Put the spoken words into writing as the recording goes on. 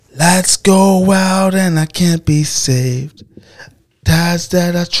Tides go out and I can't be saved. Tides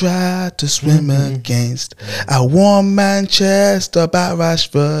that I tried to swim against. I won Manchester about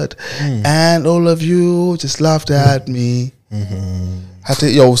Rashford, and all of you just laughed at me. Had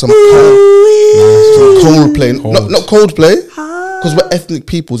to some Coldplay, not Coldplay, because we're ethnic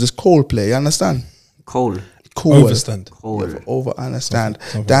peoples. It's Coldplay. You understand? Cold. Overstand. Over understand.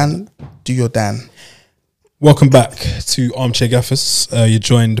 Dan, do your Dan. Welcome back to Armchair Gaffers. You're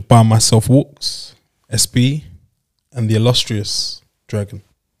joined by myself, Walks, SB, and the illustrious Dragon.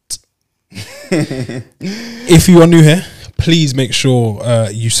 If you are new here, please make sure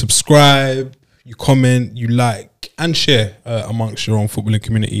you subscribe, you comment, you like, and share amongst your own footballing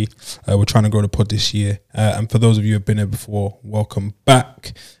community. We're trying to grow the pod this year. And for those of you who have been here before, welcome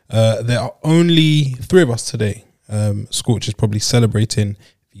back. There are only 3 of us today. Scorch is probably celebrating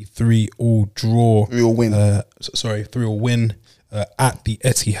the 3-3 win at the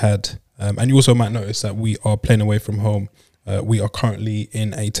Etihad. And you also might notice that we are playing away from home. We are currently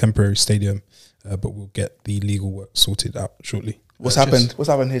in a temporary stadium, but we'll get the legal work sorted out shortly. What's happened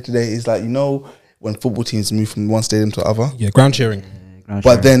here today is when football teams move from one stadium to the other. Yeah, ground sharing.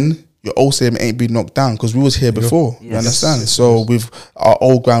 But then your old stadium ain't been knocked down because we was here before. Yes. You understand? So our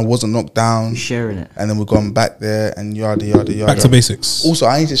old ground wasn't knocked down. We're sharing it. And then we're going back there and yada, yada, yada. Back to basics. Also,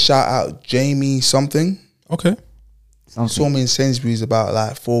 I need to shout out Jamie something. Okay. Saw me in Sainsbury's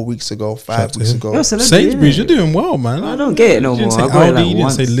about 4 weeks ago, 5 weeks ago. Sainsbury's, you're doing well, man. I don't get it no more. You didn't say Aldi, you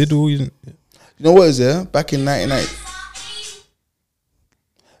didn't say Lidl. You know what is there? Back in 1990.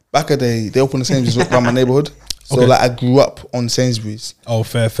 Back a day, they opened the Sainsbury's around my neighborhood. So I grew up on Sainsbury's. Oh,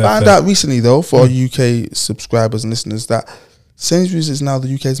 fair. Found out recently though, for our UK subscribers and listeners, that Sainsbury's is now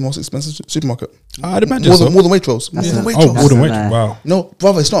the UK's most expensive supermarket. I'd imagine more than Waitrose. More than Waitrose. Wow. No,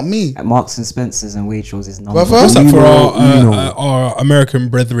 brother, it's not me. At Marks and Spencers and Waitrose is number. Brother, what's that for our American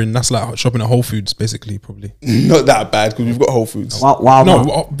brethren? That's like shopping at Whole Foods, basically, probably. Not that bad because we've got Whole Foods.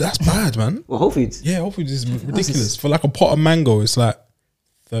 Wow. That's bad, man. Well, Whole Foods. Yeah, Whole Foods is ridiculous. For like a pot of mango, it's like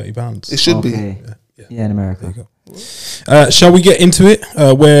 £30. It should be. Yeah, in America. There you go. Shall we get into it?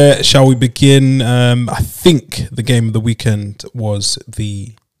 Where shall we begin? I think the game of the weekend was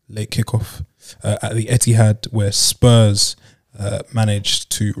the late kickoff at the Etihad, where Spurs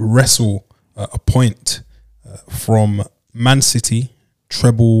managed to wrestle a point from Man City,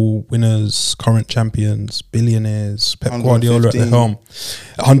 treble winners, current champions, billionaires, Pep Guardiola at the helm,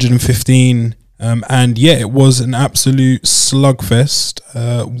 115. And yeah, it was an absolute slugfest.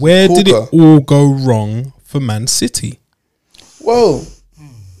 Where did it all go wrong for Man City? Well,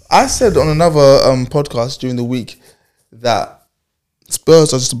 I said on another podcast during the week that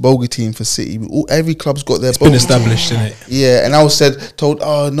Spurs are just a bogey team for City. Every club's got their. It's been established, isn't it? Yeah, and I was told,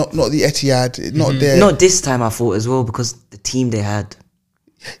 not the Etihad, not there. Not this time, I thought as well, because the team they had.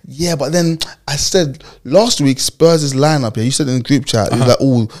 Yeah, but then I said last week Spurs' lineup. Yeah, you said in the group chat, it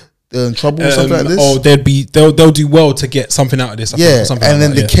was they're in trouble or something like this. Oh, they'll do well to get something out of this.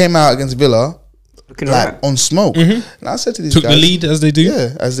 They came out against Villa on smoke. And I said to these guys, took the lead as they do.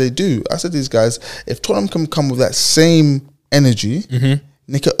 Yeah, as they do. I said to these guys, if Tottenham can come with that same energy,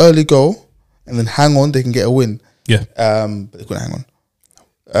 nick an early goal, and then hang on, they can get a win. Yeah. But they couldn't hang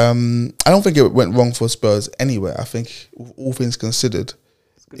on. I don't think it went wrong for Spurs anywhere. I think all things considered,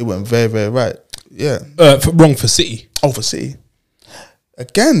 it went very, very right. Yeah. Wrong for City. Oh, for City.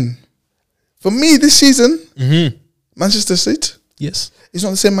 Again, for me this season, Manchester City. Yes. It's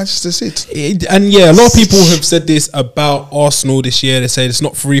not the same Manchester City. A lot of people have said this about Arsenal this year. They say it's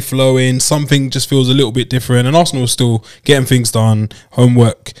not free flowing. Something just feels a little bit different. And Arsenal is still getting things done,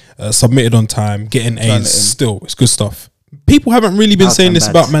 homework submitted on time, getting A's. Still, it's good stuff. People haven't really been saying this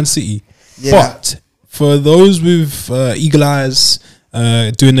about Man City. Yeah. But for those with eagle eyes,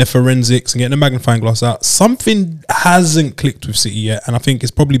 doing their forensics and getting a magnifying glass out, something hasn't clicked with City yet, and I think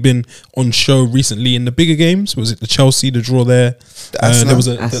it's probably been on show recently in the bigger games. Was it the Chelsea, the draw there? There was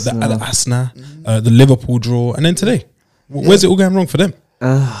the Arsenal, the Liverpool draw, and then today. Where's it all going wrong for them?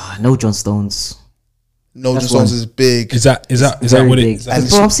 No John Stones. No John Stones is big. Is that what it is?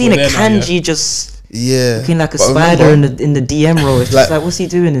 Bro, I'm seeing a kanji just looking like a spider in the DM row. It's just like, what's he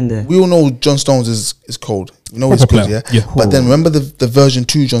doing in there? We all know John Stones is cold. We know he's good, yeah. But then remember the version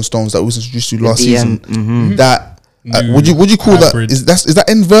 2 John Stones that was introduced to last season. That would you call hybrid. That is that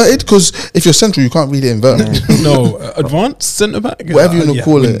inverted? Because if you're central, you can't really invert. No, advanced centre back, whatever you want to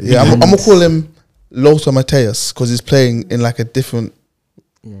call it. Yeah, I'm gonna call him Lothar Matthäus because he's playing in like a different.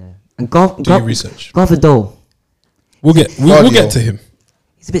 Yeah, and do your research. Gvardiol. We'll get to him.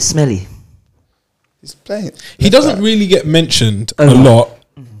 He's a bit smelly. He's playing. He doesn't really get mentioned a lot,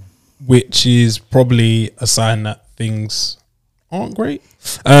 which is probably a sign that things aren't great.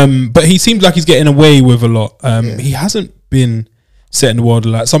 But he seems like he's getting away with a lot. He hasn't been setting the world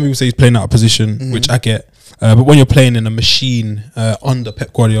alight. Some people say he's playing out of position, which I get. But when you're playing in a machine under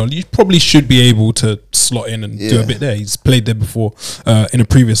Pep Guardiola, you probably should be able to slot in and do a bit there. He's played there before in a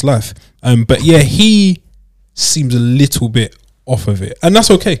previous life. But yeah, he seems a little bit off of it. And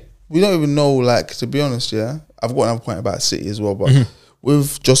that's okay. We don't even know, like, to be honest, I've got another point about City as well, but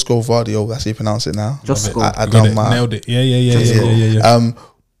with Josko Vardio, that's how you pronounce it now. Josko. I don't mind. Nailed it. Yeah.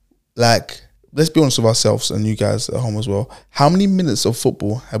 Like, let's be honest with ourselves and you guys at home as well. How many minutes of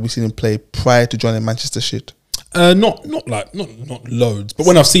football have we seen him play prior to joining Manchester shit? Not loads, but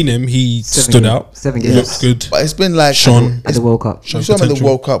when I've seen him, he stood out. 7 He games. looked good. But it's been like Sean At the World Cup. We saw him at the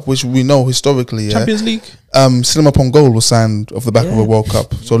World Cup, which we know historically. Champions League. Cinema Upon Goal was signed off the back of a World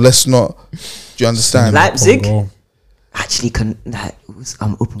Cup. So let's not. Do you understand? Leipzig actually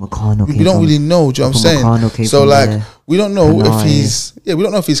Upamecano. We don't really know. Do you know what I'm saying? So like, we don't know if he's we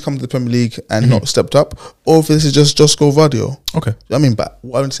don't know if he's come to the Premier League and not stepped up, or if this is just Josko Vardio. Okay. I mean, but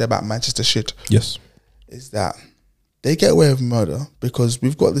what I want to say about Manchester shit, is that they get away with murder because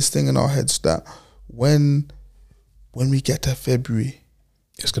we've got this thing in our heads that when we get to February,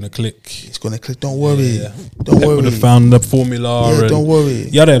 it's gonna click. It's gonna click. Don't worry. Don't worry. Would have found the formula. Yeah, don't worry.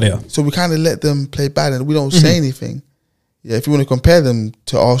 Yeah. So we kind of let them play bad, and we don't say anything. Yeah, if you want to compare them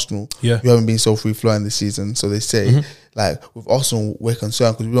to Arsenal, we haven't been so free flowing this season. So they say, like with Arsenal, we're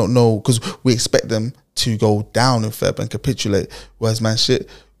concerned because we don't know, because we expect them to go down in Feb and capitulate. Whereas Man City,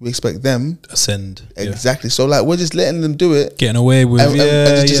 we expect them ascend. Exactly. So like we're just letting them do it, getting away with,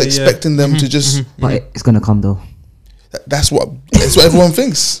 and just expecting them to just. But it's gonna come though. That's what everyone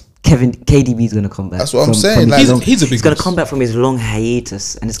thinks. KDB is gonna come back. That's what I'm saying. Like, he's gonna come back from his long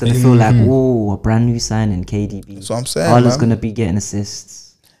hiatus, and it's gonna feel like a brand new signing. KDB. That's what I'm saying. Arla's gonna be getting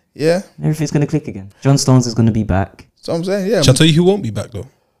assists. Yeah, everything's gonna click again. John Stones is gonna be back. So I'm saying, yeah. Shall I tell you who won't be back though?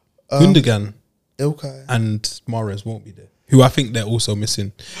 Gundogan, Ilkay, and Mahrez won't be there. Who I think they're also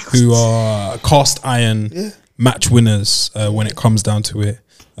missing. Who are cast iron match winners when it comes down to it.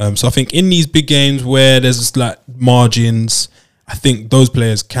 So I think in these big games where there's like margins, I think those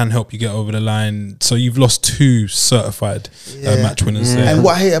players can help you get over the line. So you've lost 2 certified match winners there. And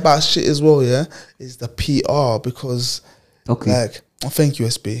what I hate about shit as well, is the PR, because like, thank you,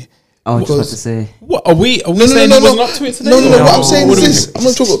 SB. I was just about to say, what are we saying? He wasn't up to it today? No. What I'm saying is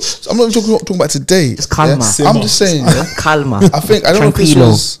this. I'm not talking about today. Just calma. I'm just saying, calma. I don't know if this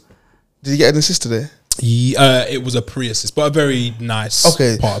was. Did he get an assist today? It was a pre-assist, but a very nice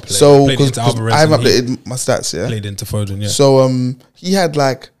part of play. So because I haven't updated my stats, played into Foden, So he had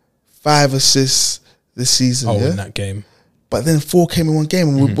like 5 assists this season. In that game. But then 4 came in one game,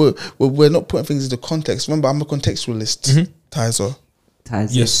 and we're not putting things into context. Remember, I'm a contextualist, Tyzo.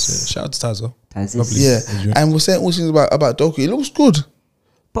 Yes, shout out to Tyzo. Yeah, and we're saying all things about Doku. It looks good.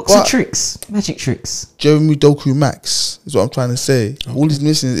 Box of tricks, magic tricks. Jeremy Doku Max is what I'm trying to say. Okay. All he's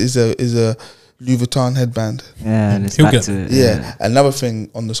missing is a Louis Vuitton headband. Yeah, and it's back to it. Yeah, another thing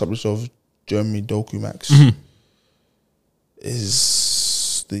on the subject of Jeremy Doku Max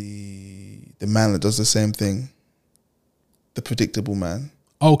is the man that does the same thing, the predictable man.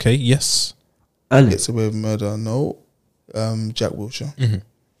 Okay, yes. Gets away with murder. No, Jack Wilshere.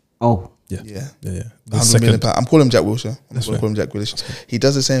 Oh. Yeah. £100 million. I'm calling him Jack Wilshere. I'm not going to call him Jack Grealish. He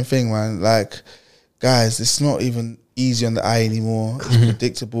does the same thing, man. Like, guys, it's not even easy on the eye anymore. It's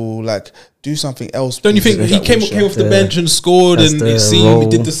predictable. Like, do something else. Don't you think he came off the bench and scored, and it seemed he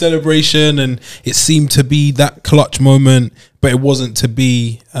did the celebration, and it seemed to be that clutch moment, but it wasn't to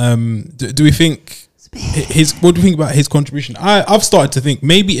be. Do we think what do you think about his contribution? I've started to think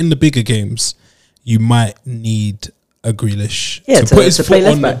maybe in the bigger games you might need a Grealish to put his foot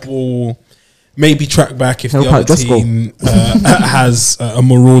on the ball, maybe track back if the other team has a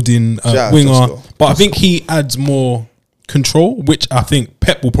marauding winger. But I think he adds more control, which I think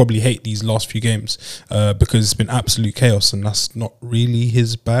Pep will probably hate these last few games because it's been absolute chaos, and that's not really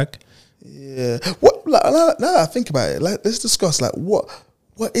his bag. Yeah. What? Like, now that I think about it, like, let's discuss like what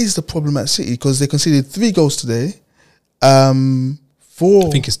is the problem at City, because they conceded 3 goals today. 4. I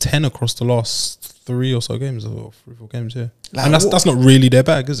think it's 10 across the last 3 or so games, or 3 or 4 games, like, and that's not really their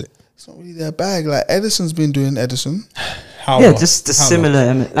bag, is it? It's not really their bag. Like, Edison's been doing Edison. Just the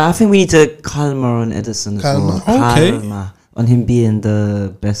similar. I think we need to calmer on Edison as well. Okay. On him being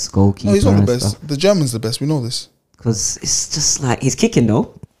the best goalkeeper. No, he's not the best. The German's the best. We know this. Because it's just like, he's kicking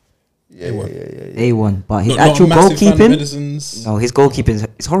though. Yeah. A1. But his actual goalkeeping. No, his goalkeeping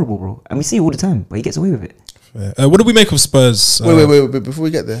is horrible, bro. And we see it all the time, but he gets away with it. What do we make of Spurs? Wait. Before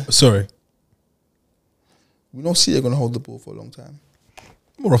we get there. Sorry. We know City are going to hold the ball for a long time.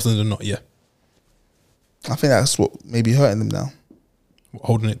 More often than not, yeah. I think that's what may be hurting them now.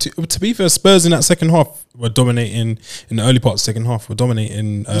 holding it. To be fair, Spurs in that second half were dominating in the early part of the second half. Were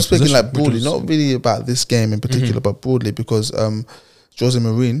dominating. I'm speaking like broadly, not really about this game in particular, but broadly because Jose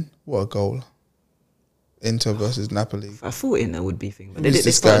Mourinho, what a goal! Inter versus Napoli. I thought Inter would be thing, but they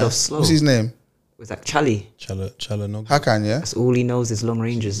started off slow. What's his name? Was that Chalobah? Chalobah. Hakan, yeah. That's all he knows is long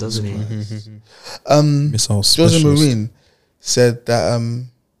ranges, doesn't he? Jose Mourinho said that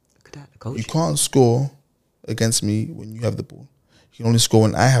Look at that, you can't score against me when you have the ball. You can only score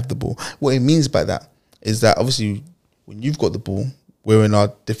when I have the ball. What it means by that is that obviously when you've got the ball, we're in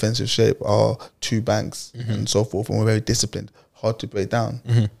our defensive shape, our two banks and so forth, and we're very disciplined, hard to break down.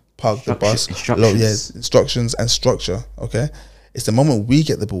 Park the bus, instructions and structure. Okay, it's the moment we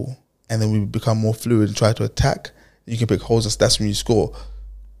get the ball and then we become more fluid and try to attack. You can pick holes. That's when you score.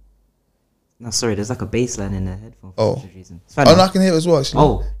 No, sorry, there's like a baseline in the headphone. Oh, no, I can hear it as well. Actually.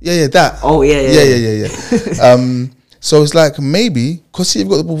 Oh, yeah, that. Oh, yeah. So it's like maybe because you've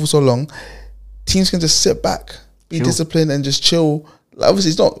got the ball for so long, teams can just sit back, be disciplined, and just chill. Like, obviously,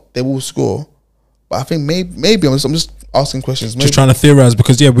 it's not they will score, but I think maybe I'm just asking questions. Maybe. Just trying to theorize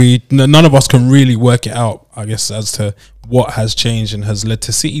because none of us can really work it out. I guess as to what has changed and has led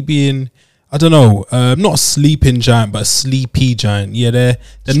to City being, I don't know, not a sleeping giant, but a sleepy giant. Yeah, they're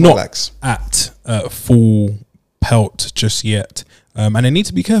not at full pelt just yet. And they need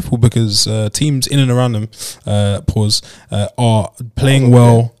to be careful because teams in and around them, are playing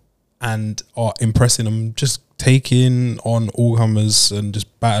well and are impressing them, just taking on all comers and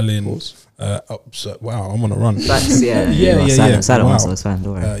just battling. Wow, I'm on a run. That's, yeah. Silent wow. So it's fine,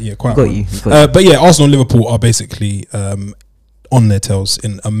 don't worry. Yeah, quite. Got you. But yeah, Arsenal and Liverpool are basically on their tails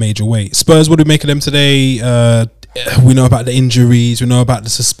in a major way. Spurs, what do we make of them today? We know about the injuries. We know about the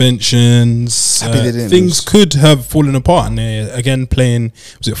suspensions. Things lose. Could have fallen apart, and they're again playing.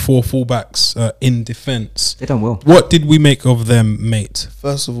 Was it 4 fullbacks in defence? They done well. What did we make of them, mate?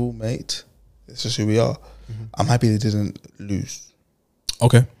 First of all, mate, this is who we are. I'm happy they didn't lose.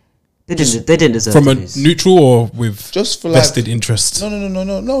 Okay. They didn't deserve from to a lose. neutral or with just for vested interest.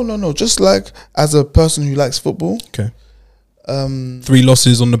 No. Just like as a person who likes football. Okay. 3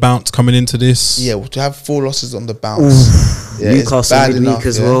 losses on the bounce coming into this. Yeah, to have 4 losses on the bounce. Yeah, Newcastle midweek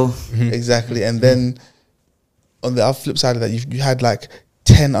as well. Exactly, and then on the flip side of that, you had like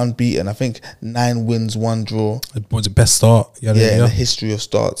 10 unbeaten. I think 9 wins, 1 draw. It was the best start. In the history of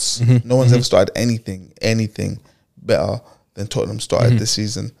starts. No one's ever started anything better than Tottenham started this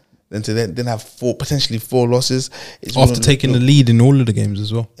season. Then to then have potentially 4 losses. After taking the lead in all of the games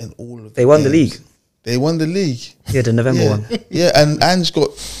as well. They won the league. They won the league. Yeah, the November one. Yeah, and Ange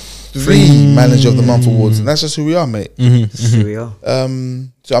got 3 Manager of the Month awards, and that's just who we are, mate. That's who we are.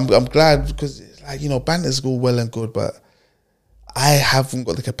 So I'm glad because it's like, banter's all well and good, but I haven't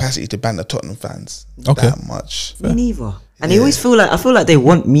got the capacity to banter Tottenham fans that much. Me neither. And they always feel like they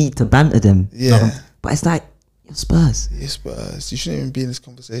want me to banter them. Yeah, but it's like. Spurs. You're Spurs. You shouldn't even be in this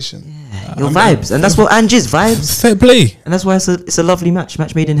conversation. Yeah, your vibes, and that's what Ange is, vibes. Fair play, and that's why it's a lovely match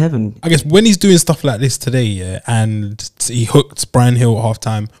made in heaven. I guess when he's doing stuff like this today, and he hooked Brian Hill at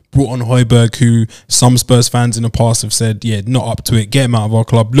halftime, brought on Højbjerg, who some Spurs fans in the past have said, not up to it, get him out of our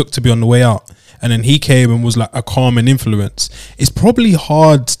club, looked to be on the way out, and then he came and was like a calming influence. It's probably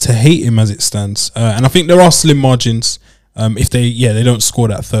hard to hate him as it stands, and I think there are slim margins. If they don't score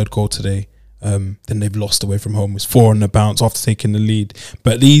that 3rd goal today. Then they've lost away from home. It's 4 on the bounce after taking the lead.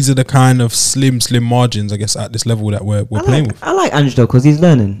 But these are the kind of slim margins, I guess, at this level that we're playing with. I like Ange though because he's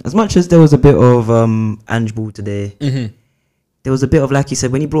learning. As much as there was a bit of Ange ball today, there was a bit of, like you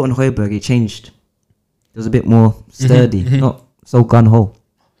said, when he brought on Højbjerg, it changed. It was a bit more sturdy, not so gun ho.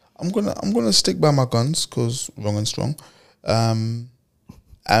 I'm gonna stick by my guns because wrong and strong. And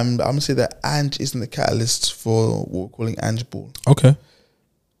I'm gonna say that Ange isn't the catalyst for what we're calling Ange ball. Okay.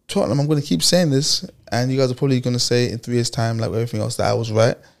 Tottenham, I'm going to keep saying this, and you guys are probably going to say in 3 years' time, like everything else, that I was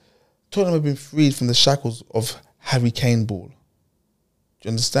right. Tottenham have been freed from the shackles of Harry Kane ball. Do you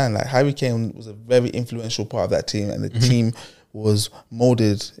understand? Like, Harry Kane was a very influential part of that team, and the team was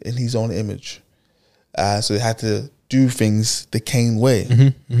molded in his own image. So they had to do things the Kane way,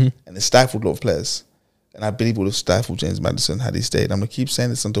 and it stifled a lot of players. And I believe it would have stifled James Maddison had he stayed. I'm going to keep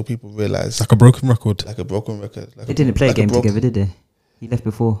saying this until people realise. Like a broken record. Like a broken record. They didn't play a game together, did they? He left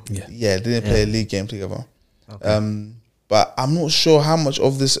before. Yeah, they didn't play a league game together. Okay. But I'm not sure how much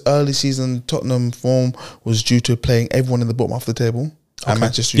of this early season Tottenham form was due to playing everyone in the bottom half of the table at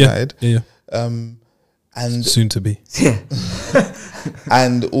Manchester United. Yeah. And soon to be. Yeah.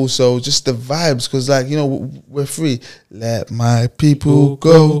 And also just the vibes, because we're free. Let my people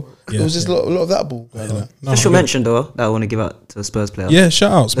go. It was just a lot of that ball going on. Special mention though that I want to give out to a Spurs player. Yeah,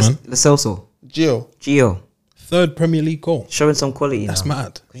 shout outs, man. Lo Celso. Gio. third Premier League goal. Showing some quality. That's now.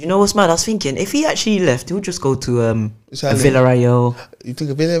 mad. You know what's mad? I was thinking if he actually left, he would just go to a Italian. Villarreal, You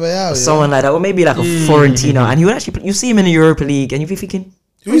think of Villarreal? someone like that, or maybe like a Fiorentina, and he would actually. You see him in the Europa League, and you'd be thinking,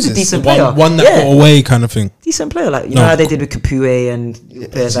 Who he's is a this? decent One, player. one that got away kind of thing. Decent player, like you No. know how they did with Capoue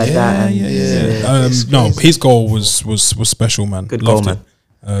and players like that. And No, his goal was special, man. Good goal, Loved man.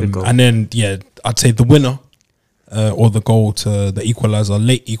 it. Good goal. And then I'd say the winner. Or the goal to the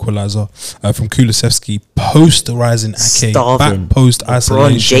late equalizer from Kulusevski, posterizing Ake, Starving. back post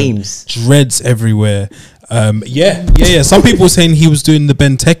isolation, James. dreads everywhere. Some people were saying he was doing the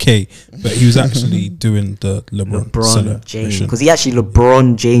Benteke, but he was actually doing the LeBron James, celebration. because he actually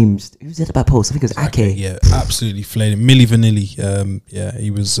LeBron James. Who's at the back post? I think it was Ake. Yeah, absolutely flayed him. Milli Vanilli.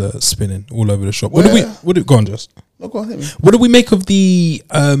 He was spinning all over the shop. What did we go on, Just? No, go on, hit me. What do we make of the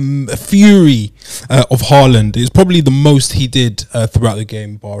fury of Haaland? It's probably the most he did throughout the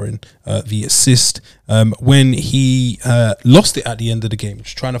game, barring the assist. When he lost it at the end of the game,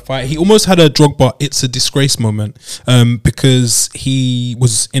 just trying to fight. He almost had a Drogba, it's a disgrace moment, because he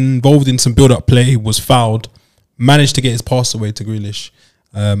was involved in some build-up play, was fouled, managed to get his pass away to Grealish,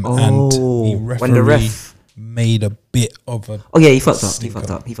 and the referee when the ref made a bit of a... Oh yeah, he fucked up. stinker.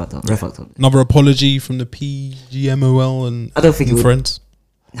 He fucked up. Ref fucked up. Another apology from the PGMOL and I don't think and it would- friends.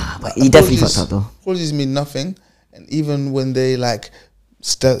 Nah, but he definitely fucked up though. Apologies mean nothing, and even when they like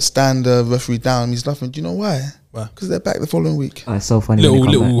stand the referee down, means nothing. Do you know why? Why? Because they're back the following week. Oh, it's so funny. when they come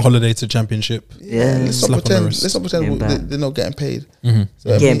Little back. holiday to championship. Yeah. Let's not Slap on the pretend. wrist. Let's not pretend Getting back. they're not getting paid. Mhm. So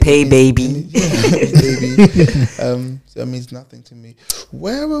that Getting paid, baby. baby. So that means nothing to me.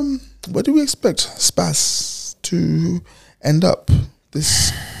 Where do we expect Spurs to end up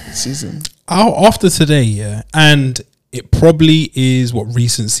this season? After today, and it probably is what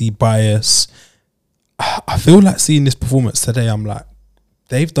recency bias. I feel like seeing this performance today, I'm like,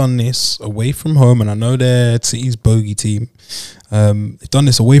 they've done this away from home, and I know they're City's bogey team. They've done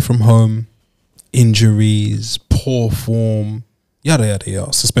this away from home, injuries, poor form, yada yada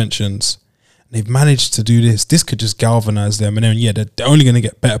yada, suspensions. They've managed to do this. This could just galvanize them, and then they're only going to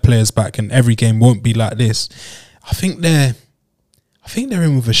get better players back, and every game won't be like this. I think they're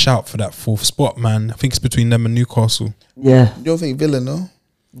in with a shout for that fourth spot, man. I think it's between them and Newcastle. Yeah. You don't think Villa, no?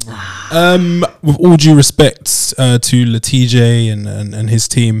 With all due respect to Letije and his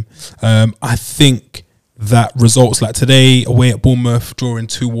team, I think that results like today away at Bournemouth, drawing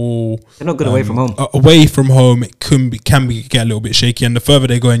 2-2. They're not good away from home. Away from home, it can get a little bit shaky, and the further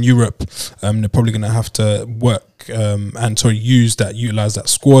they go in Europe, they're probably going to have to work utilize that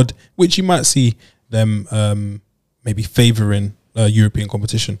squad, which you might see them maybe favouring European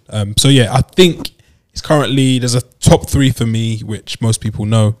competition. I think it's currently there's a top 3 for me, which most people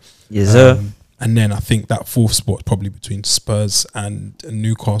know. Yes, sir. And then I think that fourth spot is probably between Spurs and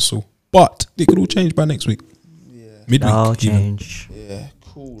Newcastle. But it could all change by next week. Yeah. Midweek. No even. change. Yeah,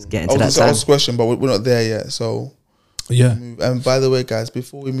 cool. Let's get I into was that just time. ask a question, but we're not there yet. So Yeah. and by the way, guys,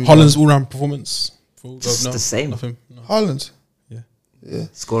 before we move Holland's on, all-round performance. It's the same. Nothing. No. Haaland. Yeah.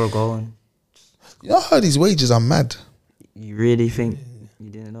 Score a goal. And You know how these wages are mad. you really think you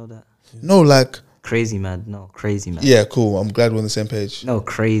didn't know that? No, like Crazy mad. No, crazy mad. yeah, cool. I'm glad we're on the same page. No,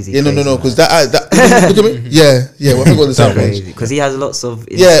 crazy. Yeah, no, crazy because mad. that look at me. Yeah, I think we're on the same page. Crazy because he has lots of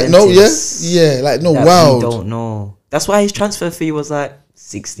Yeah, no, incentives like no, that wow. we don't know. That's why his transfer fee was like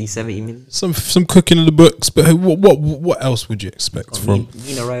 60, 70 million. Some cooking in the books, but what else would you expect from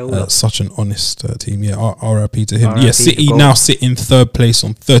Mina Raiola. such an honest team? Yeah, RIP to him. RIP Yeah, to City goal. now sit in third place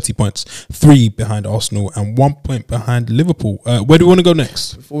on 30 points, 3 behind Arsenal and 1 point behind Liverpool. Where do we want to go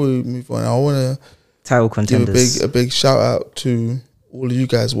next? Before we move on, I want to Title give contenders. a big shout out to all of you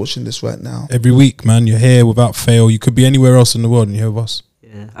guys watching this right now. Every week, man, you're here without fail. You could be anywhere else in the world and you're here with us.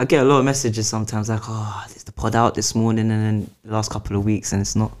 Yeah, I get a lot of messages sometimes like, oh, is the pod out this morning and then the last couple of weeks and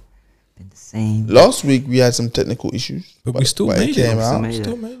it's not been the same. Last week we had some technical issues, But we still made it. came Still out. made it.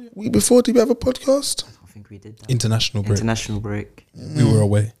 Still made it. Week before, did we have a podcast? I think we did that. International break. International break. We were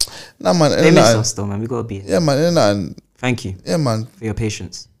away. Nah, man. They miss us though, man. We gotta be here. Yeah, man. Thank you Yeah, man. for your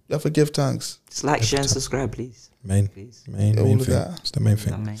patience. You have to give thanks. Just like, share, and subscribe, please. Main Please. thing. All of that. It's the main That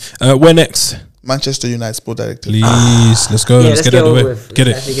thing. main. Where next? Manchester United Sport Director. Please, let's go. Yeah, let's get it out of the way. Get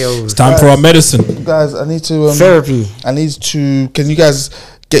it. Let's get over It's with. time for our medicine. Guys, I need to. Therapy. Can you guys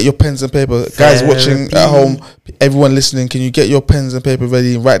get your pens and paper? Guys watching at home, everyone listening, can you get your pens and paper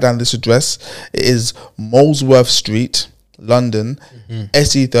ready and write down this address? It is Molesworth Street, London,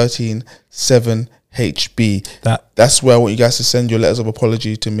 SE13 7HB. That's where I want you guys to send your letters of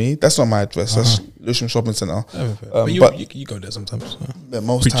apology to me. That's not my address. That's Lewisham Shopping Centre. But you go there sometimes. But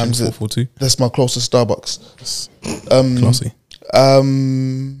most Preaching times 442. that's my closest Starbucks. Classy.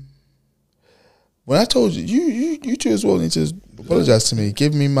 When when I told you two as well need to apologize to me.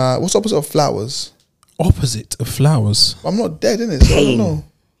 Give me my what's the opposite of flowers? Opposite of flowers. I'm not dead, innit? So I don't know.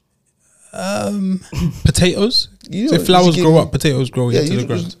 Potatoes. You So know, flowers you grow give up, potatoes grow into the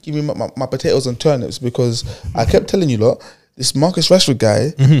ground. Give me my potatoes and turnips because I kept telling you lot this Marcus Rashford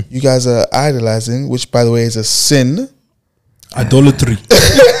guy. You guys are idolizing, which by the way is a sin. Idolatry.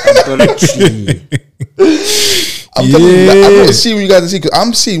 I'm telling you, like, I'm not seeing what you guys are seeing because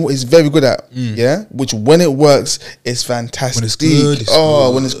I'm seeing what he's very good at. Yeah, which when it works, it's fantastic. When it's good, it's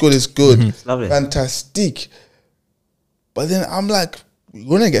when it's good, it's good. Lovely. Fantastic. But then I'm like,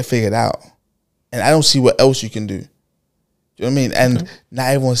 we're gonna get figured out, and I don't see what else you can do. Do you know what I mean? And now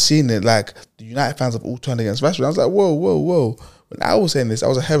everyone's seeing it. Like the United fans have all turned against Rashford. I was like, whoa. When I was saying this, I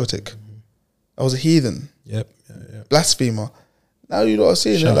was a heretic. I was a heathen. Yep. Blasphemer. Now you lot are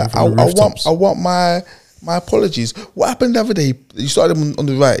seeing it. Shouting Like, from the rooftops. I want my apologies. What happened the other day? You started him on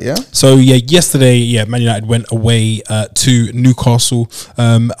the right, yeah? So yesterday, Man United went away to Newcastle.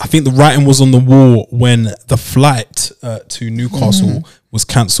 I think the writing was on the wall when the flight to Newcastle was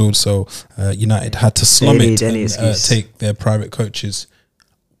cancelled. So United had to slum They it need any and excuse. take their private coaches.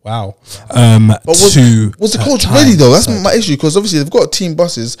 Wow. But was the coach ready though? That's my issue because obviously they've got team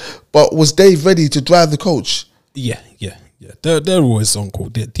buses, but was Dave ready to drive the coach? Yeah. They're always on call.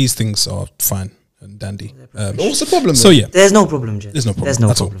 These things are fine and dandy. What's the problem? So then? There's no problem, Jen. There's no problem. There's no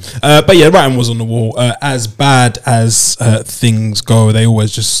at problem. all. But writing was on the wall. As bad as things go, they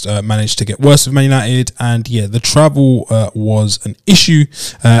always just manage to get worse with Man United. And the travel was an issue.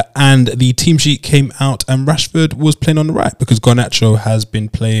 And the team sheet came out, and Rashford was playing on the right because Garnacho has been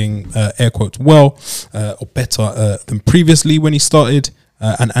playing air quotes well or better than previously when he started.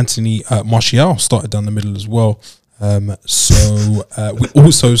 And Anthony Martial started down the middle as well. So we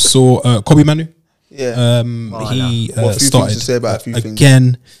also saw Kobe Manu. Yeah. He What, a few started things to say about a few things.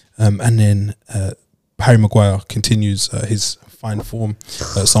 again, and then Harry Maguire continues his fine form.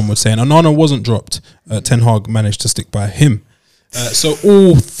 Some would say, and Onana wasn't dropped. Ten Hag managed to stick by him. So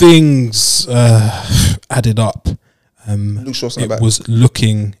all things added up. Luke Shaw's on the It back. was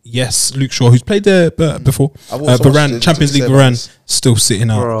looking Luke Shaw, who's played there before. I've also watched Varane, it Champions to League say about Varane, this. still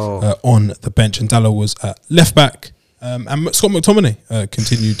sitting out Bro. on the bench, and Dallo was left back. And Scott McTominay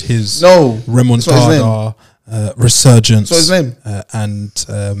continued his No, it's not his remontada, resurgence. It's not his name. And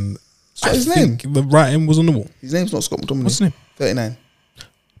not his I think the writing was on the wall. His name's not Scott McTominay. What's his name? 39.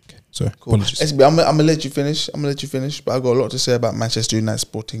 Sorry, Cool. apologies. SB, I'm gonna let you finish. But I got a lot to say about Manchester United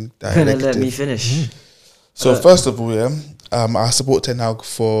Sporting Gonna let me Directive. finish. So first of all, I support Ten Hag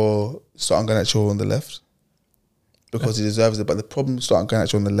for starting Garnacho on the left because he deserves it. But the problem with starting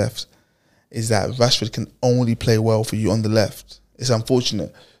Garnacho on the left is that Rashford can only play well for you on the left. It's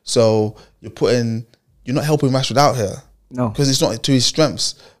unfortunate. So you're not helping Rashford out here No. because it's not to his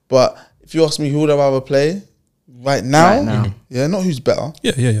strengths. But if you ask me, who would I rather play right now? Right now. Yeah, not who's better.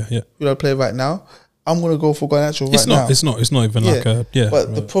 Yeah. Who would I play right now? I'm gonna go for Garnacho right It's now. not. It's not even like a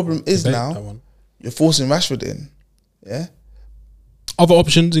But the problem is debate, now that one. you're forcing Rashford in. Yeah, Other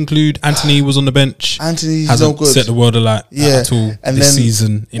options include Anthony was on the bench. Anthony's Hasn't no good. set the world alight at all and this then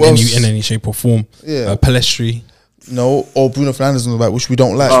season in who else? any shape or form. Yeah. Palestri. No, or Bruno Fernandes on the right, which we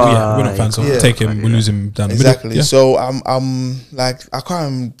don't like. We're not fans of. yeah. Take him. We lose him down the Exactly. middle. Yeah. So I'm like I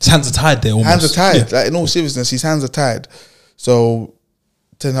can't. His hands are tied there. Almost. Hands are tied. Yeah. Like in all seriousness, his hands are tied. So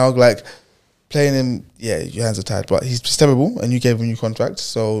Ten Hag, like playing him, your hands are tied. But he's terrible, and you gave him a new contract,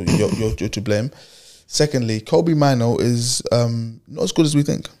 so you're to blame. Secondly, Kobe Mino is not as good as we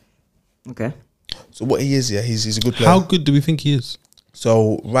think. Okay. So what he is, he's a good player. How good do we think he is?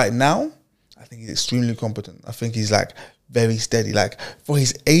 So right now, I think he's extremely competent. I think he's like very steady. Like for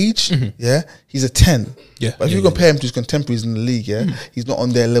his age, he's a 10. Yeah. But if you compare him to his contemporaries in the league, he's not on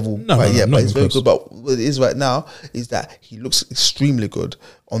their level quite yet. not But he's very even good. But what it is right now is that he looks extremely good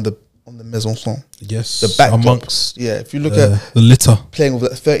on the mesanson. Yes. The backdrop. Amongst If you look at the litter. playing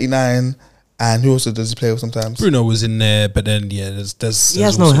with 39, and who also does he play with sometimes? Bruno was in there, but then there's He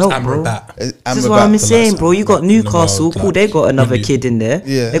has no also help, bro. Amrabat. This is what I'm saying, bro. You got in the Newcastle, world, cool. like, They got another really. kid in there.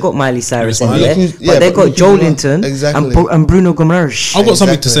 Yeah. They got Miley Cyrus in Miley. there. Look who's- But they but got look who's Joelinton exactly. and Bruno Gomes. I've got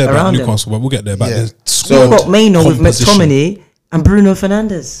something to say about Around him. Newcastle, but we'll get there. About Yeah. the You squad got Maino with composition. McTominay and Bruno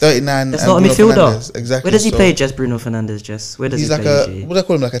Fernandes. 39. That's and not a Bruno midfielder. Fernandes. Exactly. Where does he So play, Jess? Bruno Fernandes, Jess? Where does He's he like play? a, usually? what do I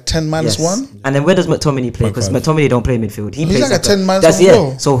call him? Like a 10 minus Yes. 1? And then where does McTominay play? Because 0.5. McTominay don't play midfield. He He's plays like a 10 minus That's 1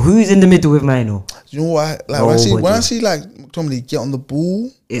 role. So who's in the middle with Maino? You know what? Like when I Nobody. see like McTominay get on the ball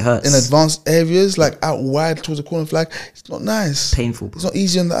It hurts. in advanced areas, like out wide towards the corner flag, it's not nice. Painful, bro. It's not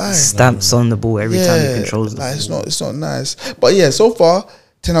easy on the eye. Stamps on the ball every time he controls the like ball. it's not nice. But so far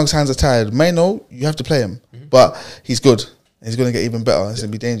Ten Hag's hands are tied. Maino, you have to play him, Mm-hmm. but he's good. He's going to get even better. It's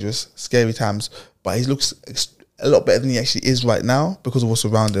going to be dangerous, scary times. but he looks a lot better than he actually is right now because of what's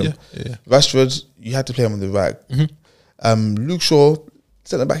around him. Yeah. Rashford, you had to play him on the right. Luke Shaw,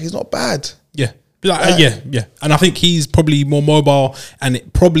 centre back, he's not bad. Yeah. Yeah. And I think he's probably more mobile, and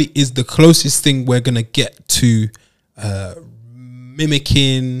it probably is the closest thing we're going to get to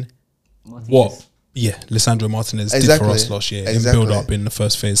mimicking what Lisandro Martinez did for us last year in build up in the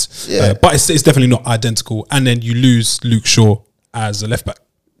first phase. Yeah. But it's definitely not identical. And then you lose Luke Shaw as a left back.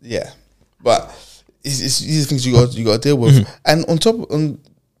 Yeah. But these are things you got to deal with. And on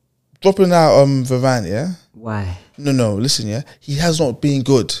dropping out Varane, yeah? Why? No, listen, yeah? He has not been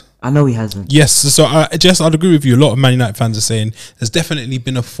good. I know he hasn't. Yes, so I'd agree with you. A lot of Man United fans are saying there's definitely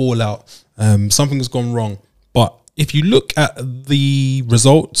been a fallout. Something has gone wrong. But if you look at the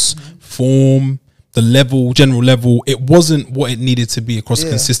results, form, the general level, it wasn't what it needed to be across a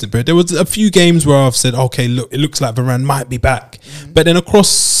consistent period. There was a few games where I've said, okay, look, it looks like Varane might be back. But then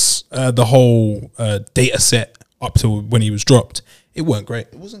across the whole data set up to when he was dropped, it weren't great.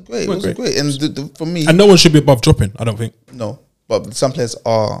 It wasn't great. And for me... And no one should be above dropping, I don't think. No, but some players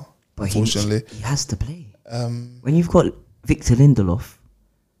are, but unfortunately. He has to play. When you've got Victor Lindelof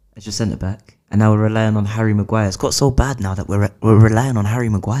as your centre-back, and now we're relying on Harry Maguire. It's got so bad now that we're relying on Harry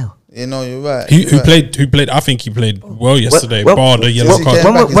Maguire. You know, you're right. Who played? I think he played well yesterday, bar the yellow card.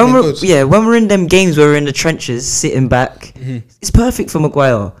 When we're in them games where we're in the trenches, sitting back, it's perfect for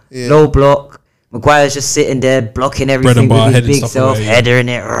Maguire. Low block. Maguire's just sitting there blocking everything with his big self, headering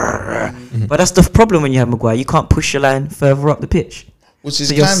it. But that's the problem when you have Maguire. You can't push your line further up the pitch. Which is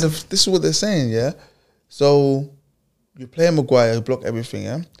this is what they're saying, yeah? So you play Maguire, block everything,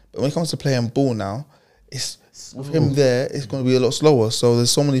 yeah? But when it comes to playing ball now, with him there, it's going to be a lot slower. So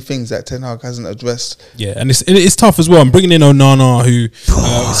there's so many things that Ten Hag hasn't addressed. Yeah, and it's tough as well. I'm bringing in Onana, who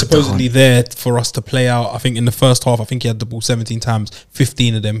is supposedly there for us to play out. I think in the first half, I think he had the ball 17 times.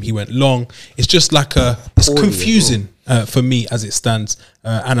 15 of them he went long. It's just like it's confusing for me as it stands.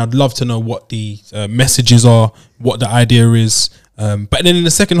 And I'd love to know what the messages are, what the idea is. But then in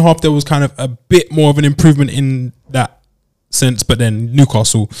the second half, there was kind of a bit more of an improvement in that sense, but then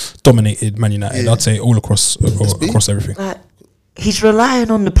Newcastle dominated Man United. I'd say all across everything. He's relying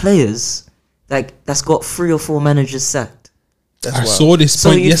on the players that's got 3 or 4 managers sacked. I saw this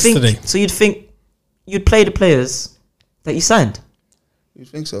point yesterday. So you'd think you'd play the players that you signed. You'd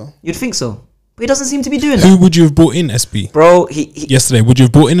think so. But he doesn't seem to be doing that. Who would you have brought in, SB? Bro, yesterday, would you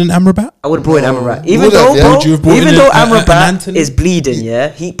have brought in an Amrabat? I would have brought in Amrabat. Even though Amrabat is bleeding,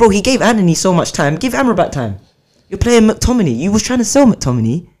 he gave Anthony so much time. Give Amrabat time. You're playing McTominay. You was trying to sell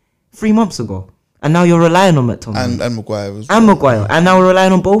McTominay 3 months ago, and now you're relying on McTominay and Maguire and now we're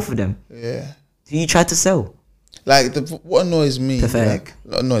relying on both of them. Yeah. So you tried to sell. Like what annoys me, pathetic.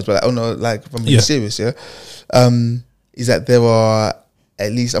 Not annoys, but if I'm being serious, is that there are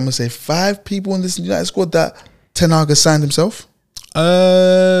at least, I'm gonna say, 5 people in this United squad that Ten Hag has signed himself.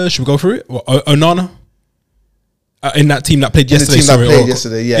 Should we go through it? Onana. In that team that played yesterday.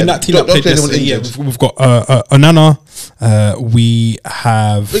 In that team that played yesterday, we've got Onana. We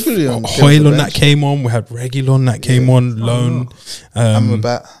have Højlund that came on. We had Reguilon that came on loan.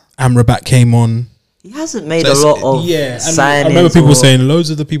 Amrabat came on. He hasn't made a lot of signings. I remember people saying loads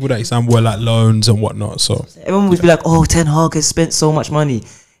of the people that he signed were like loans and whatnot. So everyone would be like, "Oh, Ten Hag has spent so much money."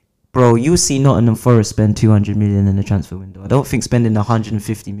 Bro, you see Nottingham Forest spend 200 million in the transfer window. I don't think spending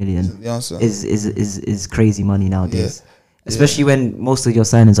 150 million is crazy money nowadays. Especially when most of your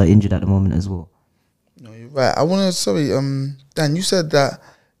signings are injured at the moment as well. No, you're right. I want to, Dan, you said that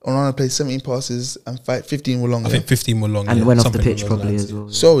Onana played 17 passes and 15 were long. I think 15 were long. And went off the pitch probably as well.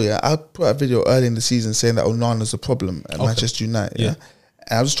 So, I put a video early in the season saying that Onana's a problem at Manchester United. Yeah.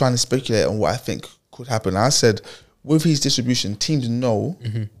 And I was trying to speculate on what I think could happen. I said, with his distribution, teams know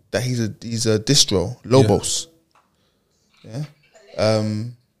that he's a distro, Lobos. Yeah.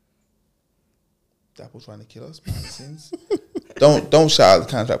 Apple trying to kill us behind the scenes. Don't shout out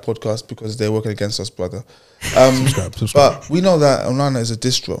the Counter-Attack podcast because they're working against us, brother. Subscribe. But we know that Onana is a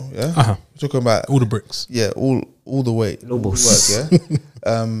distro, yeah? We're talking about all the bricks. Yeah, all the way. Lobos.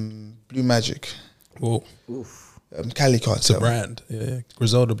 Blue Magic. Whoa. Cali Cartel. It's a brand. Yeah.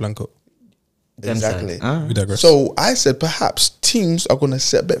 Griselda Blanco. Exactly. We digress. So I said perhaps teams are going to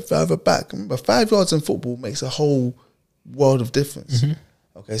set a bit further back. Remember, 5 yards in football makes a whole world of difference.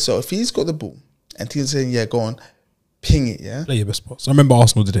 Okay, so if he's got the ball and teams are saying, go on, ping it, play your best pass. I remember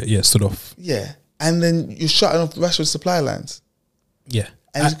Arsenal did it, stood off. Yeah, and then you're shutting off Rashford's supply lines. Yeah.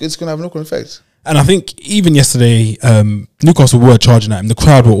 And it's going to have a knock-on effect. And I think even yesterday, Newcastle were charging at him. The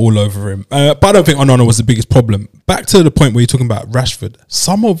crowd were all over him. But I don't think Onana was the biggest problem. Back to the point where you're talking about Rashford,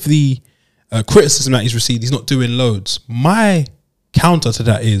 some of the criticism that he's received, he's not doing loads. My counter to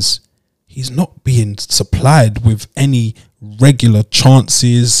that is he's not being supplied with any regular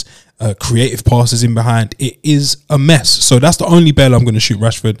chances, creative passes in behind. It is a mess. So that's the only bell I'm going to shoot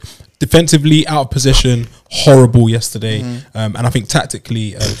Rashford. Defensively, out of possession, horrible yesterday. And I think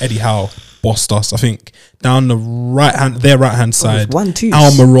tactically, Eddie Howe bossed us. I think down their right hand side,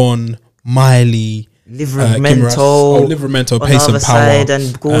 Almiron, Miley, Livramento, pace and power,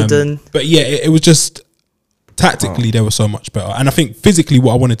 and Gordon. But yeah, it was just tactically they were so much better. And I think physically,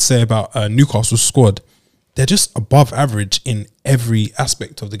 what I wanted to say about Newcastle's squad, they're just above average in every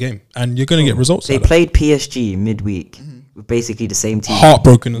aspect of the game, and you're going to get results. They played PSG midweek with basically the same team.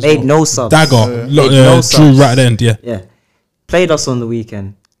 Heartbroken as well. Made no subs. Dagger, Drew right at the end. Yeah, played us on the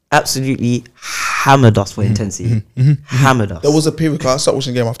weekend. Absolutely hammered us for intensity. Hammered us. There was a period I started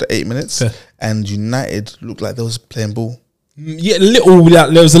watching the game after 8 minutes, and United looked like they was playing ball. Yeah,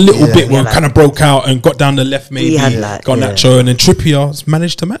 there was a little bit where it kind of broke out and got down the left, maybe got Nacho, and then Trippier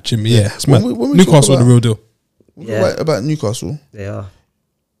managed to match him. Yeah, when Newcastle the real deal. About Newcastle, they're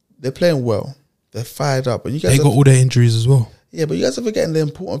playing well. They're fired up, and you guys got all their injuries as well. Yeah, but you guys are forgetting the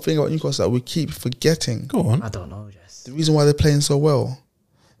important thing about Newcastle that we keep forgetting. Go on. I don't know, Jess. The reason why they're playing so well,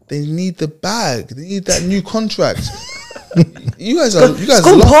 they need the bag. They need that new contract. You guys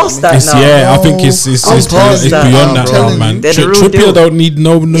gone past that now. Yeah, I think it's beyond that now, man. Trippier don't need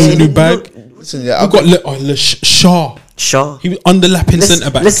no new bag. Listen, yeah, I've got Shaw. He was underlapping centre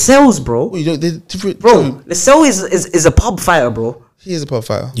back. Lascelles, bro. Lascelles is a pub fighter, bro. He is a pub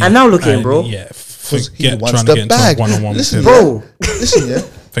fighter. Yeah. And now look at him, bro. Yeah, he wants the bag. Listen, yeah.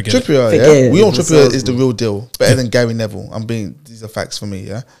 Trippier, we know Trippier is the real deal. Better than Gary Neville. These are facts for me,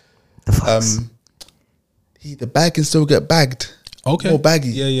 yeah. The facts. The bag can still get bagged. Okay. More baggy.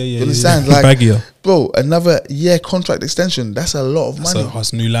 Yeah. You understand? Like, baggier. Bro, another year contract extension. That's a lot of money.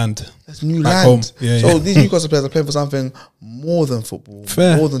 That's new land. That's new land. Yeah, these Newcastle players are playing for something more than football.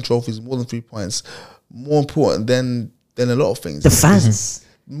 Fair. More than trophies, more than 3 points. More important than a lot of things. The fans.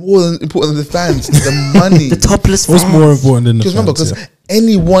 More than important than the fans. The money. The topless fans. What's more important than the fans? Remember, because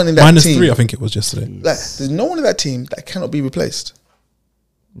anyone in that team. -3, I think it was yesterday. Like, there's no one in that team that cannot be replaced.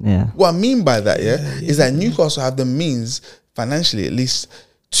 Yeah. What I mean by that, is that Newcastle have the means, financially at least,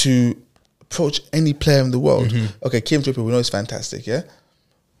 to approach any player in the world. Okay, Kim Trippier, we know he's fantastic, yeah?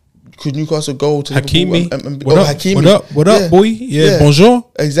 Could Newcastle go to Hakimi? Hakimi? What up, boy? Yeah, bonjour.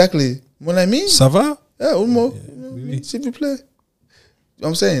 Exactly. What I mean? Ça va? Yeah, one more. See if you play. You know what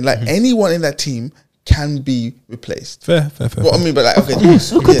I'm saying? Like, anyone in that team can be replaced. Fair. What I mean, but like, okay.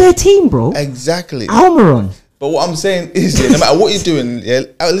 Look at their team, bro. Exactly. Almiron. But what I'm saying is, no matter what you're doing,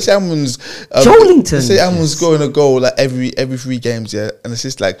 let's say Almon's Jolinton. Let's say Almon's scoring a goal like every 3 games, and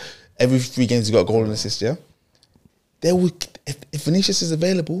assist like every 3 games he got a goal and assist, They would, if Vinicius is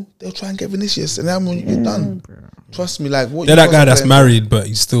available, they'll try and get Vinicius, and Almon, you're done. Bro. Trust me, like what. They're that guy that's married, but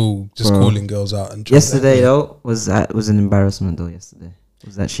he's still just calling girls out. And yesterday though was an embarrassment though. Yesterday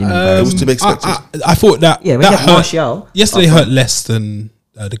was actually an embarrassment. It was to be expected. I thought that. Yeah, we that had Martial. Yesterday hurt less than.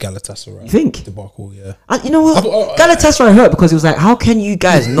 The Galatasaray. You think? Debacle, yeah. You know what? Galatasaray hurt because it was like, how can you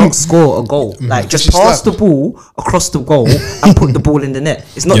guys not score a goal? Like, just pass the ball across the goal and put the ball in the net.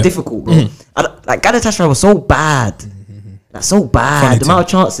 It's not difficult, bro. Like, Galatasaray was so bad. Like, so bad. Funny the amount of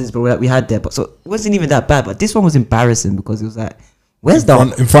chances, bro, that we had there. But so it wasn't even that bad. But this one was embarrassing because it was like, where's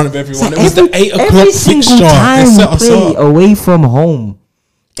in front of everyone. Like it was the 8 o'clock every fixture. Single time we play away from home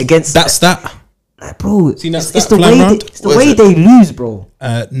against that. Like, bro, it's the way they lose, bro.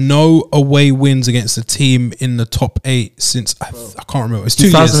 No away wins against a team in the top 8 since I can't remember. It's 2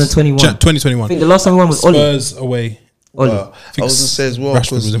 years. 2021. 2021. I think the last time we won was Spurs away. I was gonna say as well,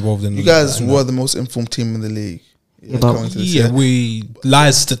 Rashford was involved in. You guys were the most informed team in the league. We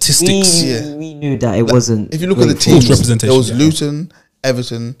lies statistics. We knew that it wasn't. If you look at the teams, there was Luton,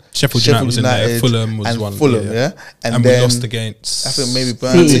 Everton, Sheffield United was in there. Fulham was one. And then we lost against. I think maybe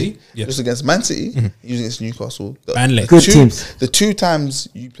Burnley. Just against Man City, using against Newcastle. Good teams. The 2 times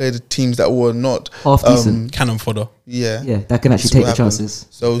you played the teams that were not half decent, cannon fodder. Yeah, that can actually take the chances.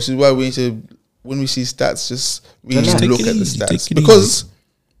 So this is why we need to, when we see stats, just really look at the stats, because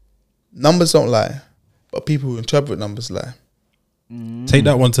numbers don't lie, but people who interpret numbers lie. Take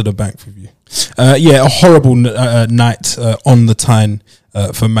that one to the bank with you. A horrible night on the Tyne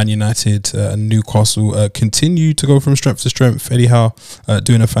for Man United. And Newcastle continue to go from strength to strength. Eddie Howe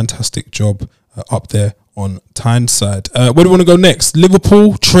doing a fantastic job up there on Tyne's side. Where do we want to go next?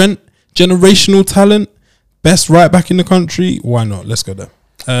 Liverpool, Trent, generational talent, best right back in the country. Why not? Let's go there.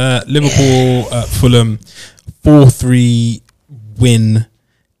 Liverpool, Fulham, 4-3 win.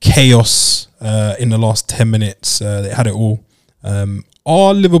 Chaos in the last 10 minutes. They had it all.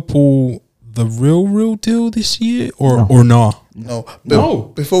 Are Liverpool the real deal this year, or nah?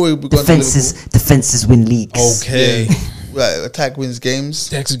 No. Before we go defenses win leagues. Okay. Right, attack wins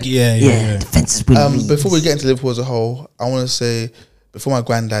games. Yeah. Defenses win leagues. Before we get into Liverpool as a whole, I want to say, before my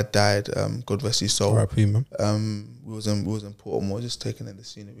granddad died, God rest his soul. R.I.P. man. We was in Portmore, just taking in the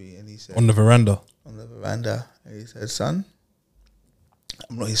scenery, and he said on the veranda, and he said, "Son,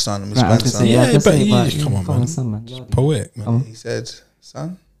 I'm not his son, I'm his Right, I was grandson." gonna say, but come on, man. It's Poetic, man. He said,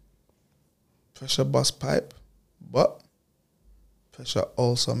 "Son, pressure bust pipe, but pressure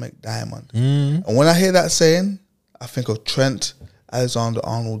also make diamond." And when I hear that saying, I think of Trent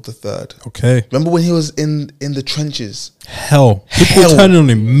Alexander-Arnold III. Okay. Remember when he was in the trenches? People turning on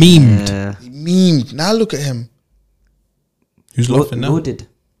him, memed. Yeah. He memed. Now look at him. Who's laughing now? Loaded.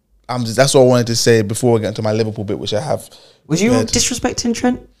 That's what I wanted to say before we get into my Liverpool bit, which I have. Was you disrespecting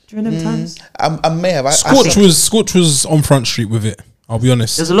Trent during them times? I may have. Scorch was on Front Street with it. I'll be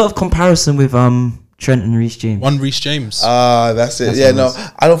honest. There's a lot of comparison with Trent and Reece James. One Reece James. That's it.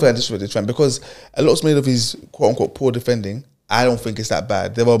 I don't think I disrespected Trent because a lot's made of his quote unquote poor defending. I don't think it's that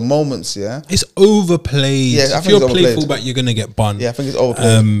bad. There were moments, it's overplayed. Yeah, if you're a play fullback, you're gonna get bun. Yeah, I think it's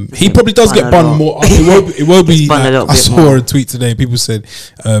overplayed. He probably does get bun more. It won't be. I saw a tweet today. People said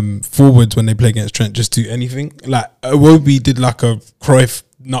forwards when they play against Trent just do anything. Like Iwobi did like a Cruyff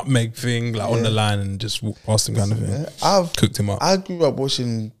nutmeg thing, like on the line and just walk past him kind of thing. I've cooked him up. I grew up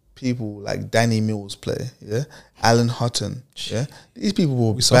watching people like Danny Mills play, Alan Hutton, These people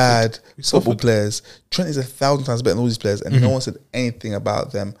were bad football players. Trent is 1,000 times better than all these players, and no one said anything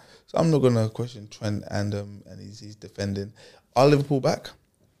about them. So I'm not gonna question Trent and he's defending. Are Liverpool back?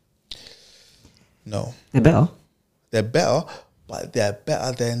 No, They're better. They're better, but they're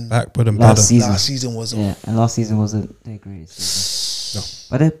better than back, but last season. Last season wasn't. And last season wasn't their greatest season.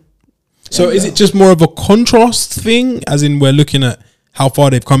 No, but so is it just more of a contrast thing, as in we're looking at how far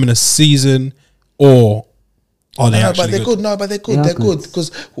they've come in a season, or are they actually good? No, but they're good. They're good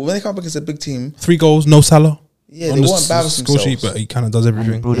because when they come up against a big team, 3 goals, no Salah. Yeah, they won't embarrass themselves. Sheet, but he kind of does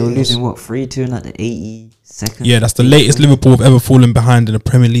everything. Bro, they were losing 3-2 in like the 82nd. Yeah, that's the latest Liverpool have ever fallen behind in a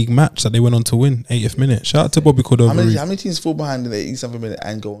Premier League match that they went on to win, 80th minute. Shout out to Bobby Cordova. How many teams fall behind in the 87th minute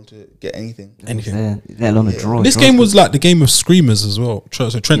and go on to get anything? Let alone a draw. This game was like the game of screamers as well. So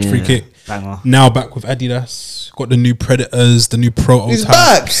Trent's free kick. Banger. Now back with Adidas. Got the new Predators, the new Prototype. He's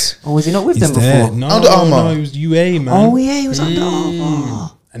back. Oh, was he not with them before? Under Armour. No, he was UA, man. Oh yeah, he was Under Armour.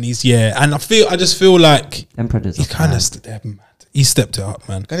 And and I just feel like them Predators. He kind of he stepped it up,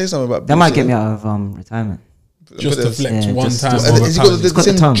 man. Can I say something about that? Might get me out of retirement. Just to flex one time. Has he got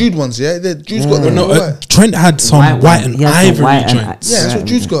the same Jude ones? Yeah, Jude's got them. Trent had some white and ivory joints. Yeah, that's what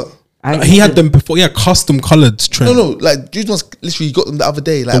Jude's got. He had them before. Yeah, custom coloured Trent. No, like Jude's ones. Literally, got them the other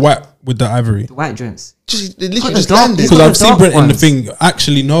day. Like the white with the ivory. The white joints. They literally just landed. Because I've seen Brent in the thing.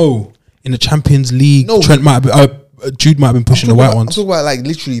 Actually, no, in the Champions League, Trent might have been. Jude might have been pushing the white ones. I'm talking about like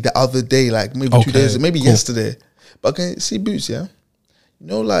literally the other day, like maybe 2 days, maybe yesterday. But okay, see boots,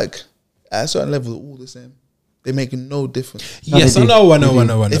 like at a certain level, all the same. They make no difference. Yes, I know.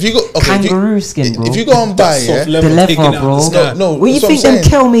 If you go kangaroo skin, bro. If you go and buy, the leather, bro. No. What you think them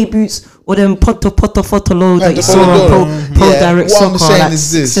Kelme boots or them Poto low that you saw on Pro Direct Soccer? What I'm saying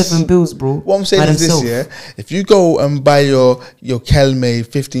is this: £7 bro. What I'm saying is this, if you go and buy your Kelme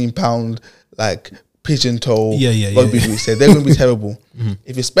 £15 like pigeon toe, rugby boots, they're going to be terrible.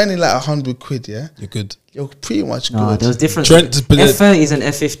 If you're spending like £100, you're good. You're pretty much good. There was different. F30s and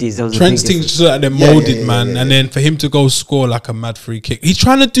F50s. Trent's things just like they're molded, man. And then for him to go score like a mad free kick, he's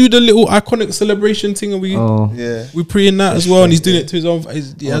trying to do the little iconic celebration thing, and we pre in that as well. And he's doing it to his own. I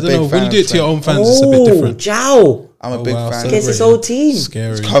don't know. When you do it to your own fans, it's a bit different. Jow. I'm a big fan. Against his old team.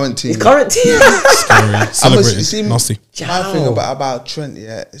 Scary. His current team. Scary. Celebrating. Nasty. My thing about Trent,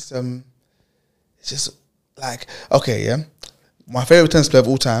 it's just like my favorite tennis player of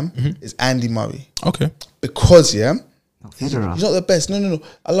all time is Andy Murray. Okay. Because He's not the best. No.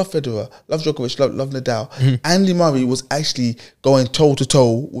 I love Federer, love Djokovic, love Nadal. Andy Murray was actually going toe to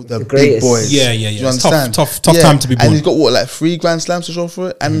toe with the big boys. Yeah. Do you understand? Tough time to be born. And he's got 3 Grand Slams to show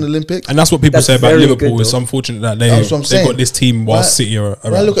for it and an Olympic. And that's what people say about Liverpool. It's unfortunate that they've got this team while City are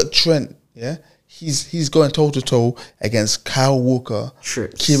around. When I look at Trent, he's going toe to toe against Kyle Walker,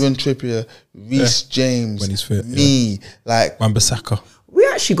 Kieran Trippier, Reece James, when he's fit, like Wan-Bissaka. We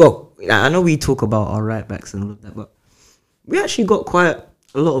actually got. I know we talk about our right backs and all of that, but we actually got quite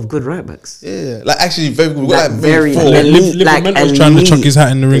a lot of good right backs. Yeah, like actually very good. We got very full. Liverpool was trying to chuck his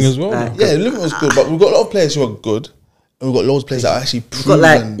hat in the ring as well. Liverpool was good, but we've got a lot of players who are good. we've got loads of players that are actually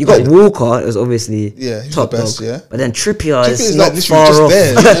proven. You got Walker, it was obviously top dog. Yeah. But then Trippier is not far off.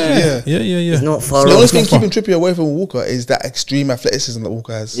 Yeah. He's not far off. The only thing keeping Trippier away from Walker is that extreme athleticism that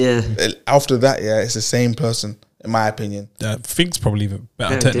Walker has. Yeah. After that, it's the same person, in my opinion. I think it's probably even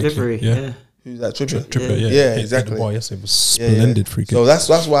better technically. Delivery, yeah. Who's that? Trippier? Yeah, exactly. The ball yesterday was splendid free kick. So that's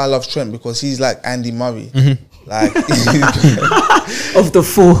why I love Trent, because he's like Andy Murray. Like of the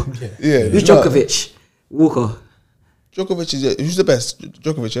four. Yeah. Who's Djokovic? Walker. Djokovic is who's the best?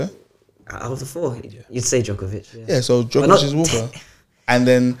 Djokovic, yeah? Out of the four, you'd say Djokovic. Yeah, so Djokovic is Walker. And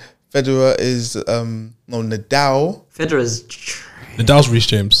then Federer is Nadal. Nadal's Reece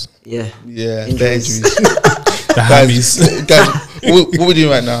James. Yeah, injuries. The hammies. Guys, what are we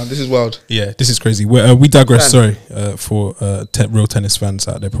doing right now? This is wild. Yeah, this is crazy. We digress. Sorry, for real tennis fans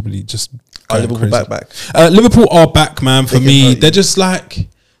out there, probably just Liverpool crazy. back. Liverpool are back, man. For me, they're just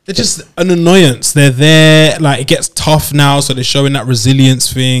an annoyance. They're there. Like, it gets tough now, so they're showing that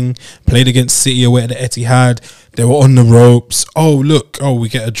resilience thing. Played against City away at the Etihad. They were on the ropes. We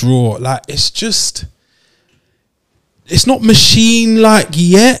get a draw. Like, it's not machine-like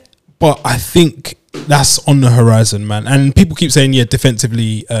yet, but I think that's on the horizon, man. And people keep saying,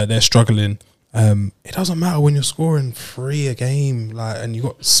 defensively, they're struggling. It doesn't matter when you're scoring 3 a game, and you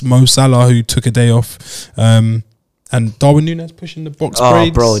got Mo Salah who took a day off, and Darwin Núñez pushing the box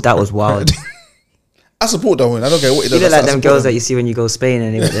braids. Bro, that was wild. I support Darwin. I don't care what he does. You look like them girls that you see when you go Spain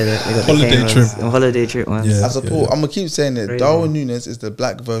and they got holiday trip ones. I support. I'm gonna keep saying it. Darwin Núñez is the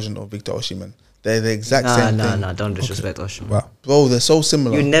black version of Victor Osimhen. They're the exact same thing. Nah, don't disrespect Osimhen. Wow. Bro, they're so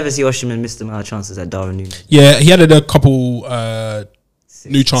similar. You never see Osimhen miss the amount of chances that Darwin Núñez. Yeah, he added a couple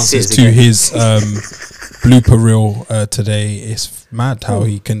new chances to his blooper reel today. It's mad how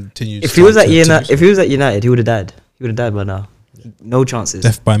he continues. If he was at United, he would have died. He would have died by now. No chances.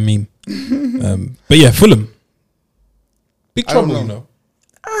 Death by meme. But yeah, Fulham. Big trouble, you know.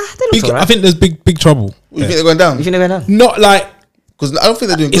 I think there's big trouble. You think they're going down? Not like, because I don't think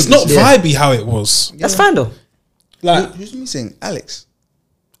they're doing good. It's not vibey how it was. That's fine though. Like, who's missing? Alex,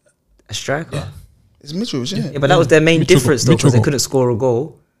 a striker. Yeah. It's Mitchell, isn't it? Yeah, but that was their main difference though, because they couldn't score a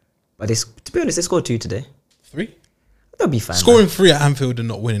goal. But to be honest, they scored 2 today. 3. They'll be fine. Scoring 3 at Anfield and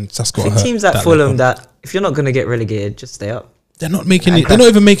not winning, that's got to hurt. Teams at Fulham that if you're not going to get relegated, just stay up. They're not making it. They're not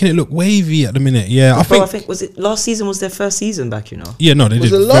even making it look wavy at the minute. Yeah, I think was it last season was their first season back. You know. Yeah, no, they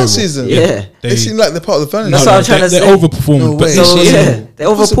did. Was it last season? Yeah, they seem like they're part of the furniture. That's what I'm trying to say. They overperformed, but they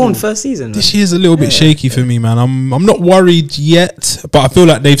overperformed first season. This year's a little bit shaky for me, man. I'm not worried yet, but I feel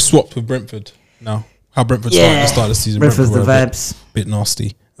like they've swapped with Brentford now. How Brentford started at the start of the season. Brentford's the vibes. Bit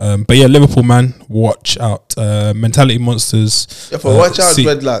nasty. But yeah, Liverpool, man, watch out. Mentality monsters. Yeah, watch out,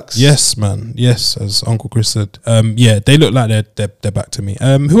 dreadlocks. Yes, man. Yes, as Uncle Chris said. Yeah, they look like they're back to me.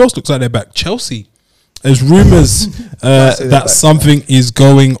 Who else looks like they're back? Chelsea. There's rumours that something is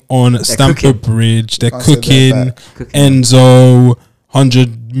going on at Stamford Bridge. They're cooking. Enzo,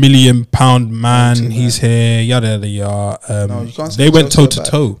 £100 million man. He's here. Yada yada yada. They went toe to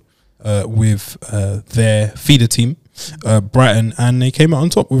toe with their feeder team. Brighton, and they came out on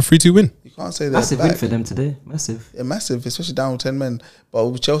top with a 3-2 win. You can't say massive win for them today. Massive, especially down with 10 men. But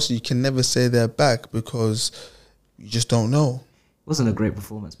with Chelsea, you can never say they're back because you just don't know. It wasn't a great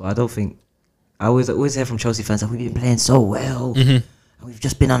performance, but I don't think I always hear from Chelsea fans that we've been playing so well. And we've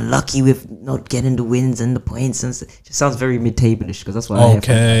just been unlucky with not getting the wins and the points, and it just sounds very mid-table-ish because that's what I hear.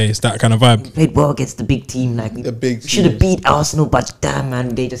 Okay, it's that kind of vibe. We played well against the big team, like we should have beat Arsenal, but damn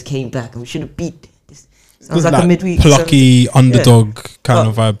man, they just came back, and we should have beat. Sounds like a midweek plucky underdog kind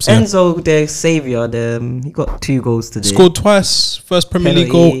of vibes. Enzo, their saviour, he got 2 goals today. Scored twice, first Premier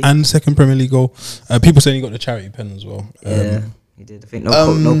League goal and second Premier League goal. People saying he got the charity pen as well. Yeah, he did. I think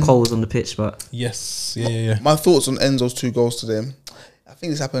no Coles on the pitch, but yes, yeah. My thoughts on Enzo's 2 goals today. I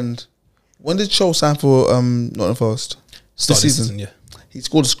think this happened. When did Cho sign for Nottingham Forest? This season, yeah. He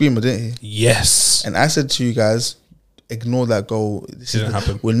scored a screamer, didn't he? Yes. And I said to you guys, ignore that goal. This didn't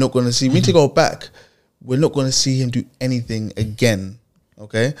happen. We're not going to see. We need to go back. We're not going to see him do anything again.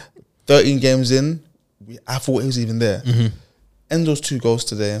 Okay, 13 games in, I thought he was even there. Enzo's 2 goals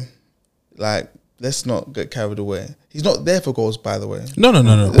today. Like, let's not get carried away. He's not there for goals, by the way. No.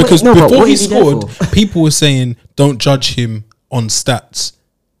 Because before he scored, people were saying, "Don't judge him on stats.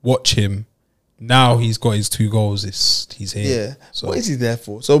 Watch him." Now he's got his 2 goals. He's here. Yeah. So what is he there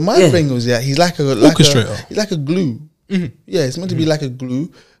for? So my thing was, he's like a orchestrator. He's like a glue. Yeah, it's meant to be like a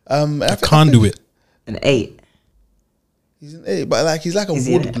glue. I can't do it. An 8. He's an 8, but he's like a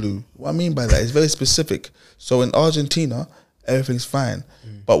wood glue. What I mean by that is very specific. So in Argentina, everything's fine.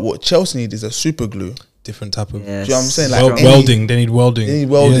 But what Chelsea need is a super glue. Different type of. Do you know what I'm saying? Like welding. They need welding.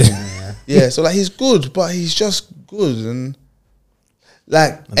 Yeah. So he's good, but he's just good, and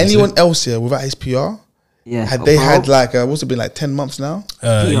like anyone else here without his PR, had they had like what's it been like 10 months now?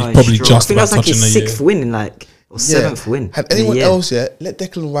 He's probably just I think that's like his touching 6th win in like or 7th win. Had anyone else here? Let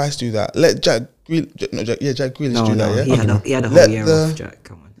Declan Rice do that. Let Jack Grealish do that. Yeah, he had a whole year off. Jack,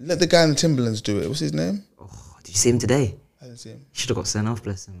 come on. Let the guy in the Timberlands do it. What's his name? Oh, did you see him today? I didn't see him. He should have got sent off,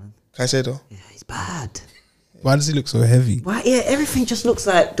 bless him, man. Caicedo. Yeah, he's bad. Why does he look so heavy? Why? Yeah, everything just looks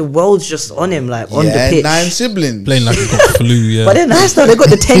like the world's just on him, like on the pitch. 9 siblings. Playing like he got flu, yeah. But they're nice though. They got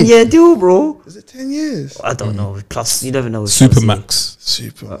the 10-year deal, bro. Is it 10 years? I don't know. Plus, you never know. Supermax.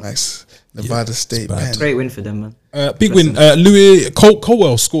 Nevada State Pen. Great win for them, man. Big win. Louis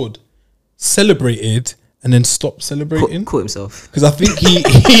Colwell scored, celebrated, and then stopped celebrating. Caught himself. Because I think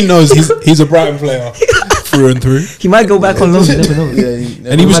he knows he's a Brighton player through and through. He might go back on loan. You never know.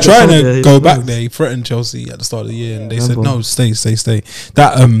 And he was trying to go back there. He threatened Chelsea at the start of the year, and they said no, stay.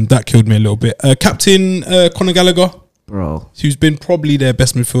 That killed me a little bit. Captain Conor Gallagher, bro, who's been probably their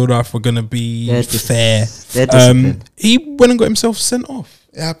best midfielder, if we're gonna be fair. He went and got himself sent off.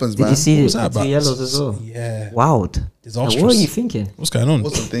 It happens, man. Did you see what was that about? 2 yellows as well? Yeah. Wild. Disastrous. What are you thinking? What's going on?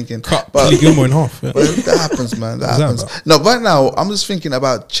 Wasn't thinking. Cut Billy Gilmore in half. Yeah. But that happens, man. That happens. No, right now I'm just thinking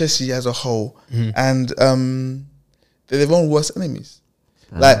about Chelsea as a whole, and they're their own worst enemies.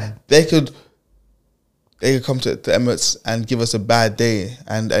 Like they could come to Emirates and give us a bad day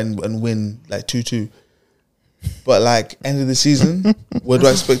and win like 2-2. But like end of the season, where do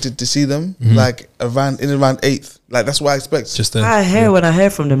I expect it to see them? Like around 8th. Like that's what I expect. Just when I hear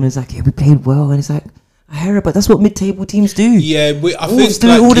from them, it's like, yeah, we played well, and it's like, I hear it, but that's what mid-table teams do. Yeah, I think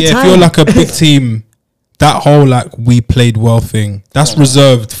like, all the time. If you're like a big team, that whole like we played well thing, that's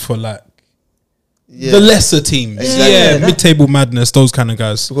reserved for like the lesser teams. Exactly. Yeah, mid-table madness, those kind of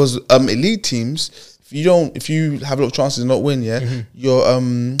guys. Because elite teams, if you have a lot of chances to not win, you're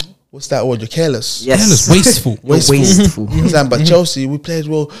what's that word? You're careless. Yes. Careless, wasteful. Wasteful. But Chelsea, we played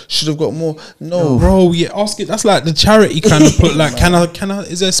well. Should have got more. No, bro. Yeah, ask it. That's like the charity kind of put. Like, can I?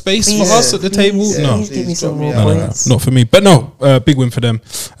 Is there space for us at the table? No, give me some more points. Not for me. But no, big win for them.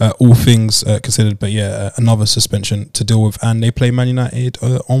 All things considered. But yeah, another suspension to deal with, and they play Man United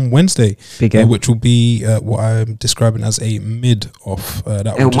on Wednesday, which will be what I'm describing as a mid off.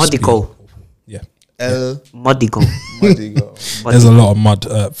 That will just be. Muddigo. There's a lot of mud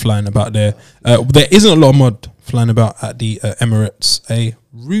flying about there. There isn't a lot of mud flying about at the Emirates. A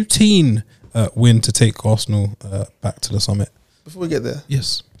routine win to take Arsenal back to the summit. Before we get there,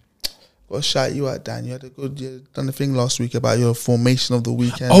 yes, got to shout you out, Dan. You had done the thing last week about your formation of the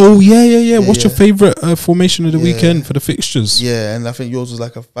weekend. Oh yeah. What's your favourite formation of the weekend for the fixtures? Yeah, and I think yours was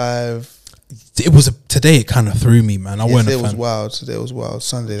like a 5. It was today. It kind of threw me, man. I weren't a fan. Today was wild.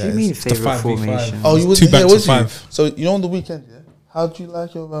 Sunday. What do you mean favorite formation? Oh, you wasn't here, was you? 5. So you know on the weekend, how do you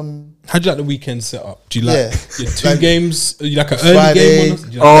like your How do you like the weekend setup? Do you like your 2 like games? You like an early game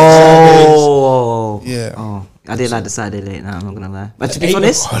one? Oh, I didn't like the Saturday late. Now I'm not gonna lie. But to be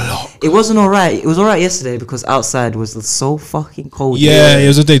honest, it wasn't alright. It was alright yesterday because outside was so fucking cold. Yeah, it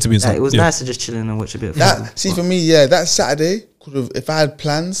was a day to be inside. It was nice to just chill and watch a bit of football. See, for me, that Saturday could have. If I had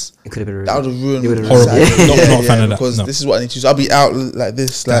plans, it could have been ruined. That would have ruined. Horrible. Not a fan of that. Because this is what I need to do. I'll be out like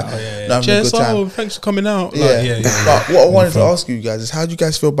this, like having a good time. Thanks for coming out. But what I wanted to ask you guys is, how do you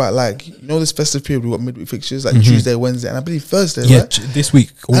guys feel about this festive period? We've got midweek fixtures like Tuesday, Wednesday, and I believe Thursday. Yeah, right? this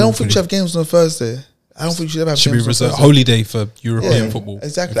week. I don't think we should have games on Thursday. I don't think we should ever have games on Thursday. Holy day for European football.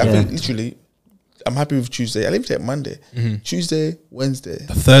 Exactly. I think literally, I'm happy with Tuesday. I'll even take Monday. Tuesday, Wednesday.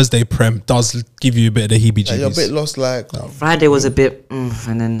 The Thursday Prem does give you a bit of the heebie-jeebies. You're a bit lost. Friday was a bit, and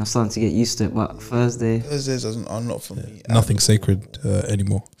then I'm starting to get used to it. But Thursdays are not for me. Nothing sacred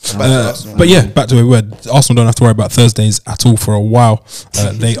anymore. But yeah, back to where we were. Arsenal don't have to worry about Thursdays at all for a while.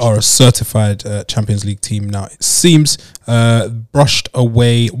 They are a certified Champions League team now. It seems brushed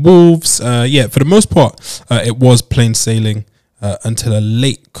away Wolves. For the most part, it was plain sailing. Until a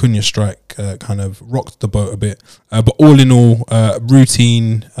late Cunha strike kind of rocked the boat a bit. But all in all,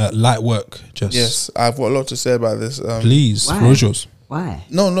 routine, light work. Yes, I've got a lot to say about this. Please, Rojos. Why?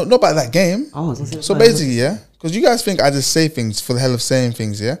 No, not about that game. So basically, because you guys think I just say things for the hell of saying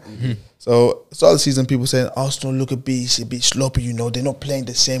things, So start of the season, people saying Arsenal look a bit sloppy, they're not playing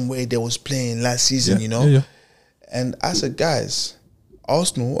the same way they was playing last season, And I said, guys,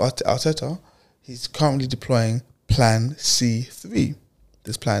 Arsenal, Arteta, he's currently deploying Plan C3.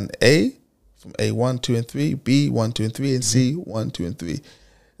 There's Plan A from A 1, 2, and 3, B 1, 2, and 3, and C 1, 2, and 3.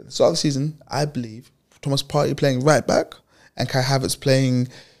 At the start of the season, I believe Thomas Partey playing right back and Kai Havertz playing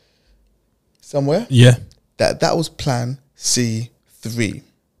somewhere. Yeah, that was Plan C3.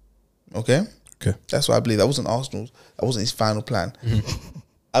 Okay. That's what I believe. That wasn't Arsenal's. That wasn't his final plan.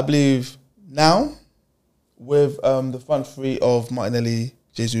 I believe now with the front three of Martinelli,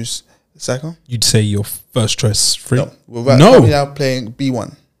 Jesus, Saka. You'd say your first choice free? No, we're currently now playing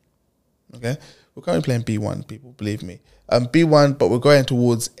B1. Okay, we're currently playing B1. People, believe me. B1, but we're going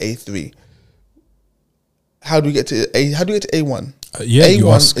towards A3. How do we get to A? How do we get to A1?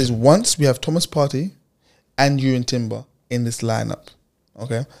 A1 is once we have Thomas Partey and Ewan Timber in this lineup.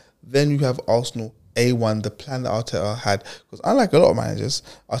 Okay, then you have Arsenal A1, the plan that Arteta had. Because unlike a lot of managers,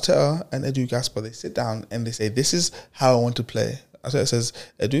 Arteta and Edu Gaspar, they sit down and they say, "This is how I want to play." Arteta says,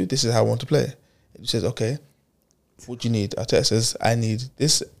 "Edu, this is how I want to play." Edu says, "Okay, what do you need?" Arteta says, "I need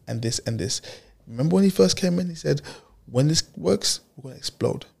this and this and this." Remember when he first came in, he said, "When this works, we're going to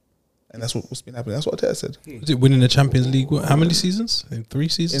explode." And that's what's been happening. That's what Arteta said. Was it winning the Champions League? How many seasons? In 3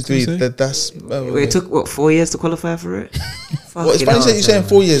 seasons? In 3. It took 4 years to qualify for it. Well, it's funny you're saying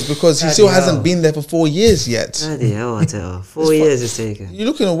 4 years because he still hasn't been there for 4 years yet. Bloody hell, Arteta. 4 years it's taken. You're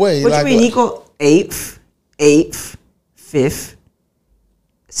looking away. What do you mean? He got 8th, 5th,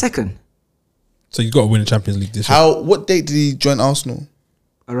 2nd. So you got to win the Champions League this year. What date did he join Arsenal?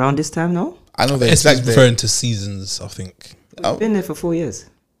 Around this time, no? I know the It's exact date. referring to seasons, I think. He's been there for 4 years.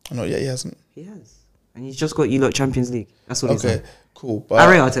 Not yet, he hasn't. He has. And he's just got you lot Champions League. That's what he's done. Okay, cool. But I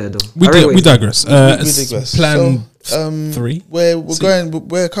rate Arteta though. We digress. We digress. Plan So, 3. We're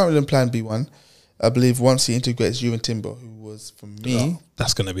currently in plan B1. I believe once he integrates Ewan Timber, who was for me.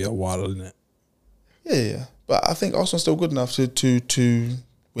 That's going to be a while, isn't it? Yeah. But I think Arsenal's still good enough to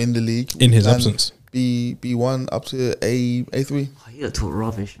win the league in his absence. B1 up to A3. Oh, you lot talk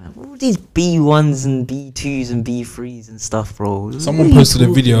rubbish, man. All these B1s and B2s and B3s and stuff, bro. Someone posted a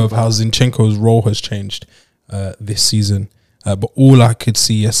video of how Zinchenko's role has changed this season. But all I could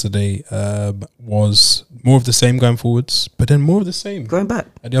see yesterday was more of the same going forwards, but then more of the same going back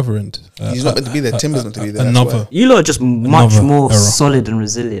at the other end. He's not meant to be there. Timber's not to be there. You lot are just much more solid and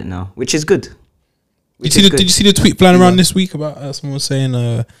resilient now, which is good. Did you see the tweet flying around this week about someone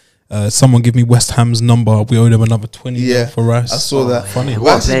saying, someone give me West Ham's number, we owe them another 20 for Rice? I saw that. Funny.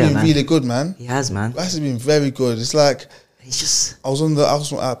 Rice has been really good, man. He has, man. Rice has been very good. It's like he's just. I was on the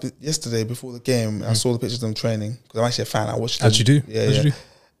Arsenal app yesterday before the game. And I saw the pictures of them training because I'm actually a fan. I watched them. How'd you do? Yeah.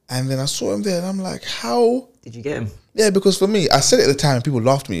 And then I saw him there, and I'm like, how did you get him? Yeah, because for me, I said it at the time, and people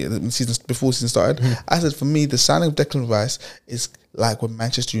laughed at me before the season started. I said, for me, the signing of Declan Rice is like when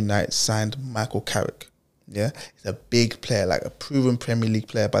Manchester United signed Michael Carrick. Yeah, he's a big player, like a proven Premier League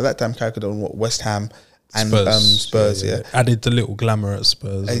player. By that time, Carrick had done West Ham and Spurs. Yeah, added the little glamour at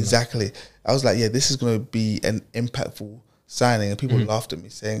Spurs. Exactly. I was like, yeah, this is going to be an impactful signing, and people laughed at me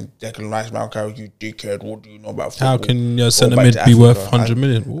saying, "Declan Rice, Michael Carrick, you dickhead! What do you know about football? How can your centre mid be worth 100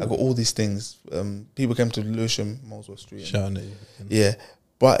 million?" I got all these things. People came to Lewisham, Molesworth Street. Shouting at you. Yeah.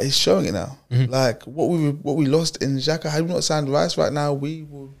 But it's showing it now. Like what we lost in Xhaka, had we not signed Rice right now, we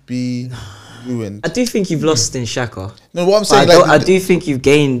would be ruined. I do think you've lost in Xhaka. No, what I'm saying, I do think you've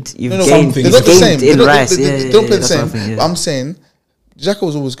gained. You've gained. Something. You've gained in Rice. They don't play the same. But I'm saying, Xhaka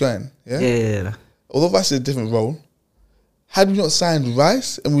was always going. Yeah. Although Rice is a different role. Had we not signed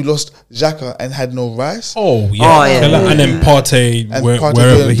Rice and we lost Xhaka and had no Rice, and then Partey,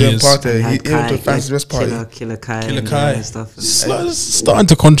 wherever he is, he went to a fancy dress party. Killer Kai and stuff. Starting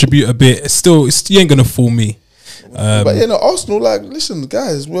to contribute a bit. You ain't gonna fool me. But Arsenal, like, listen,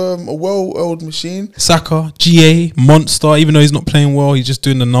 guys, we're a well-oiled machine. Saka, GA, monster. Even though he's not playing well, he's just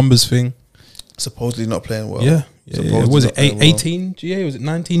doing the numbers thing. Supposedly not playing well. Yeah. Was it 18 GA? Was it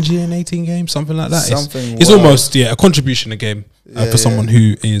 19 GA in 18 games? Something like that. It's almost a contribution a game for someone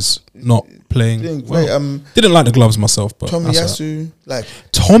who is not playing well. Didn't like the gloves myself, but Tomiyasu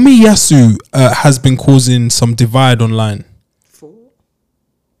has been causing some divide online.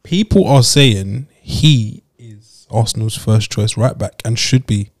 People are saying he is Arsenal's first choice right back and should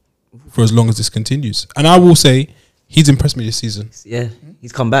be for as long as this continues. And I will say, he's impressed me this season. Yeah,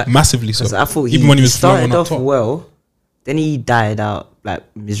 he's come back massively. So I thought even when he was started off well, then he died out like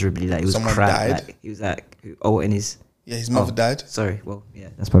miserably. Like he was crap. Like, he was like, and his mother died. Sorry,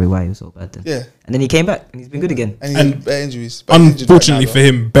 that's probably why he was so bad then. Yeah, and then he came back and he's been good again. And he had injuries. Unfortunately for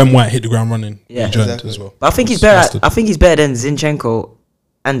him, Ben White hit the ground running. Yeah, he joined as well. But I think he's better. I think he's better than Zinchenko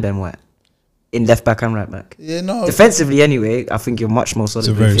and Ben White. In left back and right back. Yeah, no. Defensively, anyway, I think you're much more solid. It's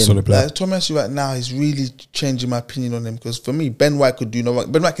a very solid player. Like, Tomiyasu right now is really changing my opinion on him because for me, Ben White could do no wrong.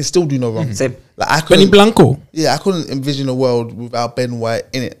 Ben White can still do no wrong. Same. Like Benny Blanco. Yeah, I couldn't envision a world without Ben White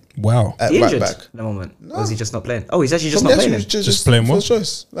in it. Wow. At he right injured back. At the moment. No. Or is he just not playing? Oh, he's actually just not playing. Just playing well. First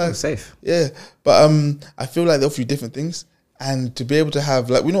choice. Like, safe. Yeah, but I feel like they offer you different things. And to be able to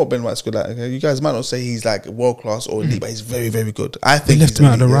have, like, we know what Ben White's good at. Okay? You guys might not say he's like world class or elite, but he's very, very good. I think we left him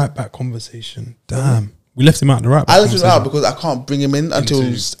out of the right back conversation. Damn. We left him out of the right back. I left him out because I can't bring him in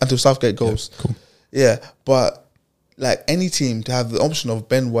until Southgate goes. Yeah, cool. Yeah, but like any team to have the option of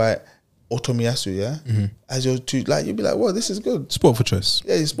Ben White or Tomiyasu, as your two, like you'd be like, well, this is good. Sport for choice.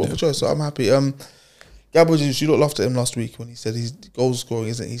 Yeah, he's sport for choice. So I'm happy. Gabriel Jesus, you laughed at him last week when he said his goal scoring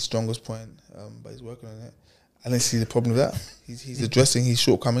isn't his strongest point, but he's working on it. I didn't see the problem with that. He's addressing his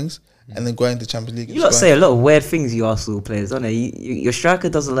shortcomings and then going to Champions League. You lot say a lot of weird things, you Arsenal players, don't they? Your striker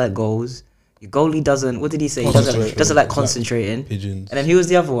doesn't like goals. Your goalie doesn't. What did he say? He doesn't like concentrating. Pigeons. And then who was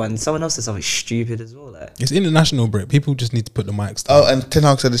the other one? Someone else said something stupid as well. Like, It's international, Brit. People just need to put the mics down. Oh, and Ten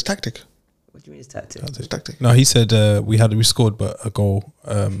Hag said it's tactic. what do you mean it's tactic? It's tactic. No, he said we scored but a goal,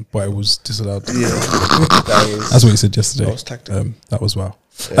 but it was disallowed. Yeah, That's what he said yesterday. That was tactic. That was wow.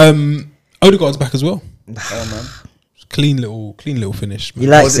 Yeah. Odegaard's back as well. Oh man. Clean little finish. Man. He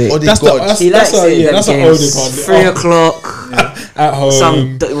likes it. He likes it. Yeah, that's an Odegaard. 3 o'clock. At home.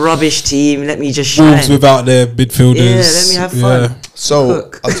 Some rubbish team. Let me just shine. Wolves without their midfielders. Yeah, let me have fun. Yeah.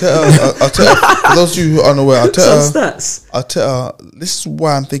 So I'll tell her, for those of you who are unaware, I'll tell her, this is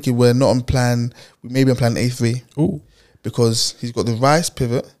why I'm thinking we're not on plan. We may be on plan A3. Ooh. Because he's got the Rice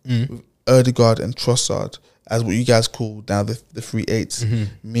pivot with Odegaard and Trossard as what you guys call now the 3/8s.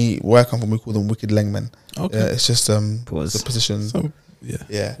 Me, where I come from, we call them wicked Lengmen. Okay, it's just the position. So,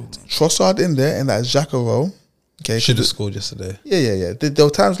 yeah. Trossard in there in that Xhaka role. Okay, should have scored yesterday. Yeah. There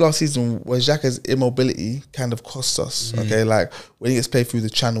were times last season where Xhaka's immobility kind of cost us. Okay, like when he gets played through the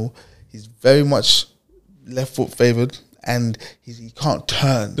channel, he's very much left foot favoured. And he can't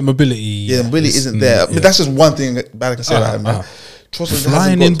turn. The mobility. Yeah, the mobility isn't there. But that's just one thing bad I can say about him. Man.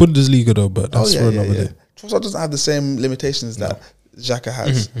 Flying in Bundesliga though, but that's for another day. Trossard doesn't have the same limitations that Xhaka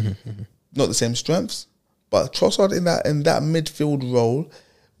has. Not the same strengths, but Trossard in that midfield role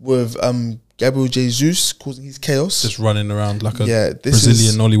with Gabriel Jesus causing his chaos, just running around like a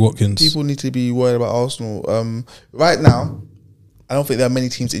Brazilian Ollie Watkins. People need to be worried about Arsenal. Right now, I don't think there are many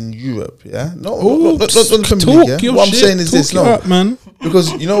teams in Europe. Yeah, not the Premier League. Yeah? What I'm saying is this, man,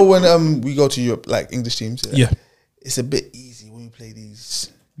 because you know when we go to Europe, like English teams, it's a bit easy when we play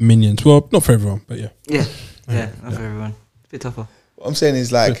these minions. Well, not for everyone, but not for everyone. It's a bit tougher. What I'm saying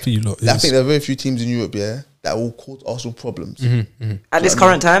is like, for you lot, I think there are very few teams in Europe, that will cause Arsenal problems. At this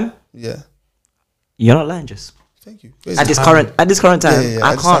current time, you're not lying, just. Thank you. At this current time,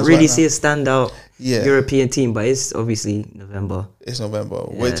 I can't really see a standout European team, but it's obviously November. It's November.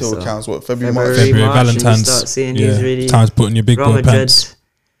 Wait till it counts. What, February, March, Valentine's. Start seeing who's really time's putting your big boy pants.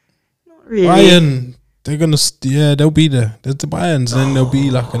 Not really. Bayern, they're gonna they'll be there. There's the Bayerns, and then there'll be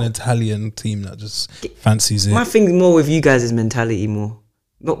like an Italian team that just fancies it. My thing more with you guys is mentality more.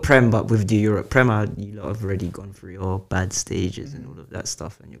 Not Prem, but with the Europe. Prem, you lot have already gone through your bad stages and all of that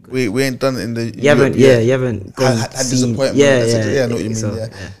stuff, and you're good. We ain't done it in the. You haven't gone had disappointment. I know what you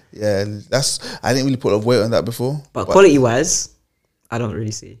mean. Yeah. I didn't really put a weight on that before. But quality wise, I don't really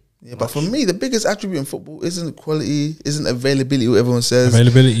see. Yeah, but for me, the biggest attribute in football isn't quality, isn't availability. What everyone says,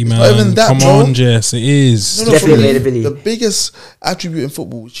 availability, man. Not even that, Come on, Jess, it is definitely availability. The biggest attribute in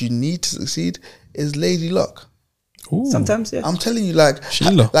football which you need to succeed is lady luck. Ooh. Sometimes, I'm telling you, like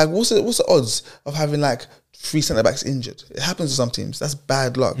what's the odds of having like 3 centre backs injured? It happens to some teams. That's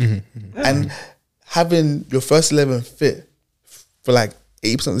bad luck. And having your first 11 fit for like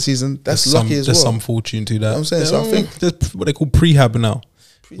 80% of the season, that's lucky as well. There's some fortune to that. You know what I'm saying, so I think there's what they call prehab now,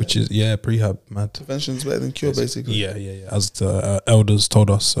 which is prehab. Mad. Prevention's better than cure, basically. Yeah. As the elders told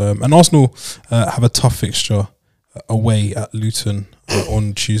us, and Arsenal have a tough fixture away at Luton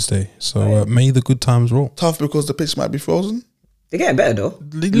on Tuesday. So may the good times roll. Tough because the pitch might be frozen. They're getting better though.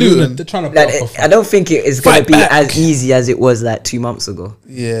 Luton, they're trying to. I don't think it is going to be as easy as it was like 2 months ago.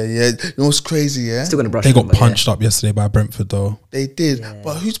 Yeah. You know what's crazy? Yeah, still going to brush. They got punched up yesterday by Brentford though. They did,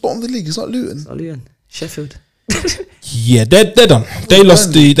 but who's bottom of the league? It's not Luton. It's not Luton. Sheffield. Yeah, they're done. They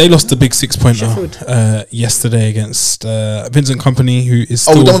lost the big 6-pointer yesterday against Vincent Kompany, who is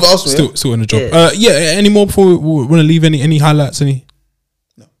still in the job. Any more before we want to leave? Any highlights? Any?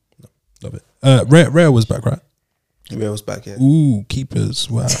 No. Love it. Rare was back, right? Rare was back. Yeah. Ooh, keepers.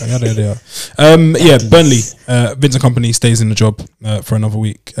 Wow. They are. Burnley. Vincent Kompany stays in the job for another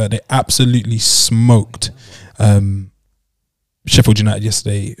week. They absolutely smoked Sheffield United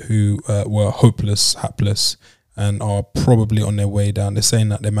yesterday, who were hopeless, hapless, and are probably on their way down. They're saying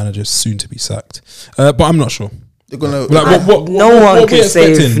that their manager is soon to be sacked, but I'm not sure. They're gonna. No one can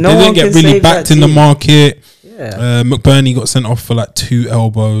save. They didn't get really backed in the market. Yeah. McBurney got sent off for like 2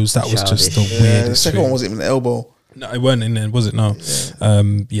 elbows. That was just the weirdest. The second one wasn't even an elbow. No, it weren't in there, was it? No.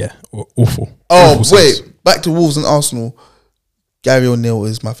 Awful. Oh, awful wait. sense. Back to Wolves and Arsenal. Gary O'Neill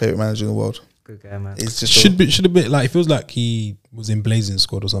is my favourite manager in the world. Good guy, man. It's just should have been like, it feels like he was in Blazing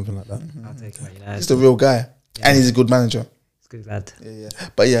Squad or something like that. I'll take him. He's the real guy. And he's a good manager. He's a good lad. Yeah.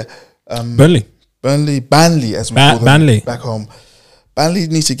 But Burnley. Burnley, as we call them Burnley back home. Burnley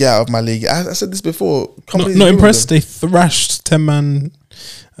needs to get out of my league. I said this before. not impressed. They thrashed 10-man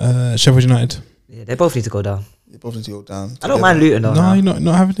Sheffield United. Yeah, they both need to go down. They both need to go down. I don't mind Luton though. No, you're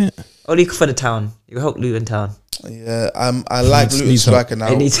not having it. Only for the town. You help Luton town. Yeah, I like Luton striker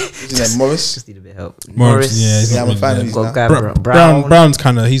now. Just Morris. need a bit of help. Morris, I'm a fan of his now. Brown's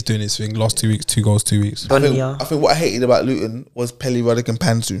kind of, he's doing his thing. Last 2 weeks, 2 goals, 2 weeks. I think what I hated about Luton was Pelly Roddick and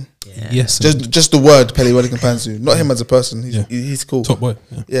Pansu. Yeah. Yes, just the word Pelly Roddick and Pansu. Not him as a person. He's cool. Top boy.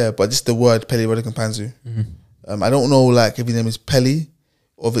 Yeah, but just the word Pelly Roddick and Pansu. I don't know like if his name is Pelly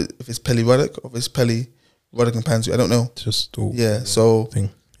or if it's Pelly Roddick or if it's Pelly Roddick and Pansu. I don't know. Just so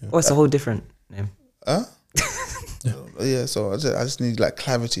thing. Yeah. Oh, it's a whole different name. Huh? Yeah, so I just need like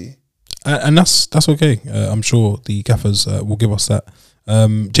clarity, and that's okay. I'm sure the gaffers will give us that.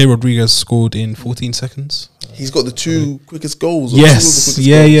 Jay Rodriguez scored in 14 seconds. He's got the 2 quickest goals. Yes,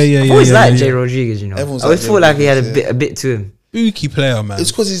 yeah. I've always liked Jay Rodriguez. You know, I always feel like he had a bit to him. Spooky player, man.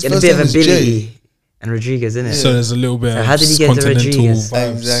 It's because he's a bit of ability. And Rodriguez, isn't it? So there's a little bit of how did he get to Rodriguez?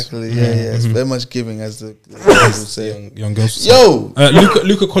 Vibes. Exactly, yeah. It's very much giving, as the people say. Young girls. Yo!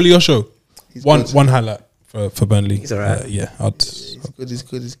 Luca Kolyosho. One highlight for Burnley. He's alright. Yeah. He's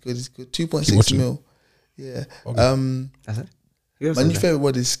good. 2.6 mil. Yeah. That's it? My new favourite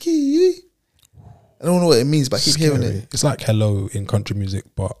word is ski. I don't know what it means, but I keep hearing it. It's like hello in country music,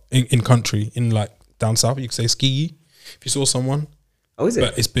 but in country, in like down south, you could say ski. If you saw someone. Oh, is it?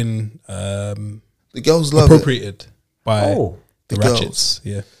 But it's been... the girls love appropriated by the girls. Ratchets.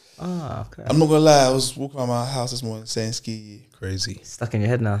 Yeah. Ah, okay. I'm not gonna lie, I was walking around my house this morning saying ski. Crazy. It's stuck in your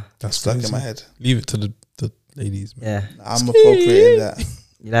head now. That's stuck crazy. in my head. Leave it to the ladies, man. Yeah. I'm appropriating that.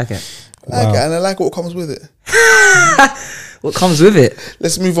 You like it? I like it, and I like what comes with it. What comes with it?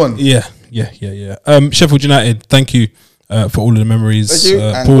 Let's move on. Yeah. Sheffield United, thank you for all of the memories.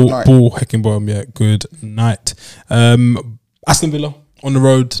 Thank you, and Paul Heckenbohm, good night. Aston Villa on the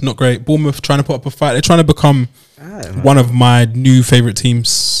road, not great. Bournemouth trying to put up a fight. They're trying to become one of my new favourite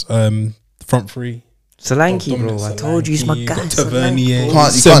teams. Front three. Solanke, bro. I told you he's my guy. Tavernier,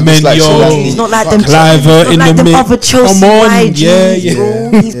 Semenyo. He's not like them. Cliver in the mix. Other Chelsea Come on, YGs,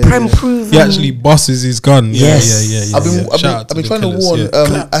 bro. He's prem proven. He actually bosses his gun. Yes. I've been trying to warn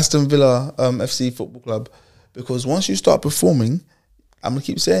Aston Villa FC Football Club, because once you start performing, I'm gonna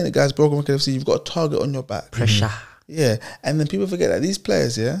keep saying it, guys. Broken Record FC, you've got a target on your back. Pressure. Yeah, and then people forget that these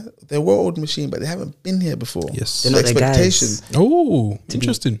players, they're well-oiled machine, but they haven't been here before. Yes, they're not their guys. Oh,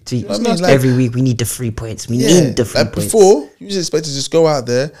 interesting. Every week we need the 3 points. We need the 3 points. Before, you just expect to just go out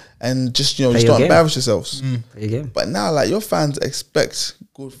there and just just don't embarrass yourselves. But now, like, your fans expect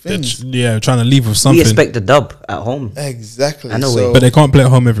good things. Trying to leave with something. We expect the dub at home. Exactly. I know, but they can't play at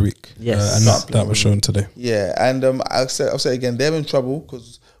home every week. Yes, and that was shown today. Yeah, and I'll say again, they're in trouble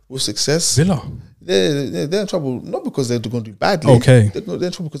because with success, Villa. They're in trouble not because they're going to do badly. Okay, they're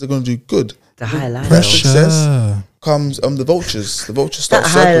in trouble because they're going to do good. The high line. Success comes the vultures. The vultures start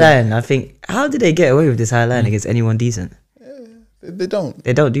that high line. I think. How did they get away with this high line against anyone decent? They don't.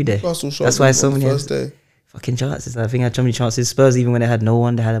 They don't, do they? That's why so many fucking chances. I think I had so many chances. Spurs, even when they had no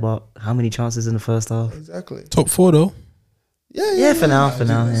one, they had about how many chances in the first half? Exactly. Top 4 though. Yeah. For now.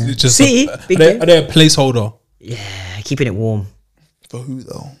 Yeah. Just See, are they a placeholder? Yeah, keeping it warm. For who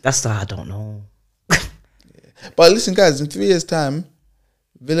though? That's the I don't know. But listen, guys, in 3 years' time,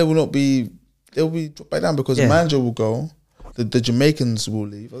 Villa will not be. They'll be dropped back down because the manager will go. The Jamaicans will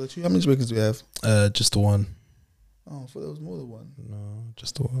leave. How many Jamaicans do we have? Just the one. Oh, I thought there was more than one. No,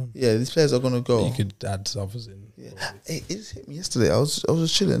 just the one. Yeah, these players are gonna go. You could add others in. Yeah. Hey, it just hit me yesterday. I was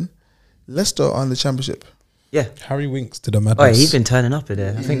just chilling. Leicester are in the Championship. Yeah, Harry Winks did a madness. Oh, he's been turning up in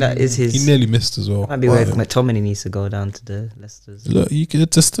there. I think that is his. He nearly missed as well. Might be where McTominay needs to go down to the Leicester's. Look,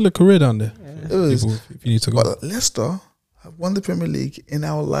 there's still a career down there. Yeah. It is. If you need to go. But Leicester have won the Premier League in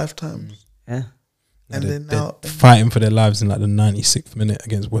our lifetimes. Yeah. And then now fighting for their lives in like the 96th minute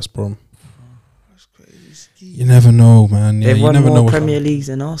against West Brom. That's crazy. You never know, man. They've you won never more Premier Leagues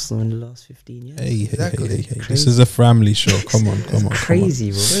than Arsenal in the last 15 years. Hey, exactly. Hey. This is a family show. Come on.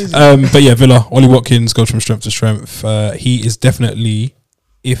 Crazy, bro. But yeah, Villa, Ollie Watkins goes from strength to strength. He is definitely,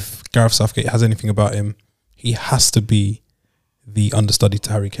 if Gareth Southgate has anything about him, he has to be the understudy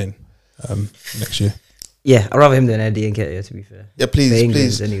to Harry Kane next year. Yeah, I'd rather him than Eddie Nketiah, to be fair. Yeah,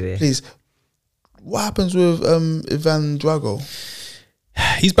 please. Anyway. Please. What happens with Ivan Drago?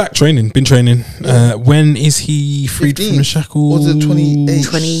 He's back been training. When is he freed 15th from the shackles? Was it 28th?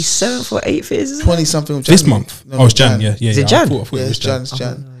 27th or 8th? Is it? 20-something of This month? No, it's Jan. Yeah. Is it Jan? I thought it was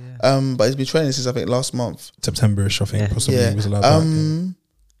Jan. But he's been training since I think last month. September-ish, I think. Possibly he was allowed back.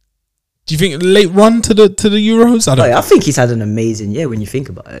 Do you think late run to the Euros? I think he's had an amazing year when you think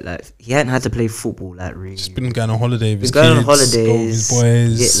about it. Like he hadn't had to play football like really. Just been going on holiday with his going kids, on holidays,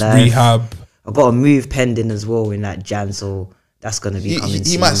 with his boys, rehab. I've got a move pending as well in that Jan, so that's gonna be coming.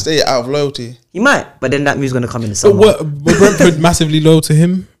 He might stay out of loyalty. He might, but then that move's gonna come in the summer. But Brentford massively loyal to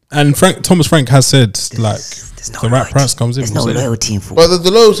him, and Thomas Frank has said the right price comes in. There's no loyalty in football. But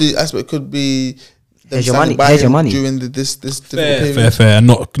the loyalty aspect could be. Here's your money. Here's your money during this fair, and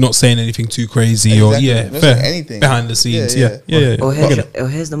not saying anything too crazy fair. Anything behind the scenes, yeah. Or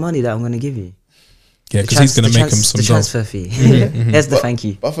here's the money that I'm going to give you. Yeah, because he's going to make him some transfer fee. Here's the thank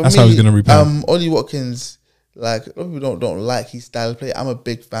you. But for that's me, how he's going to repay. Ollie Watkins, like a lot of people don't like his style of play. I'm a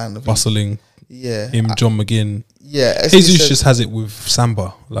big fan of bustling. Him, John McGinn. Yeah, Jesus just has it with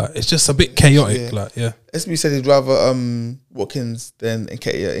Samba. Like it's just a bit chaotic. SB said he'd rather Watkins than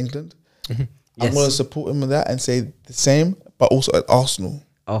Nketiah England. I'm going to support him with that and say the same, but also at Arsenal.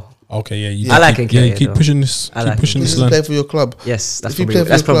 Oh, okay, yeah. I like it. Yeah, keep pushing this. Keep pushing this line. Play for your club. Yes, that's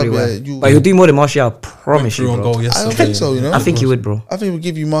probably why. But he'll do more than Martial. I promise you, bro. I don't think so. I think he would, bro. I think we'll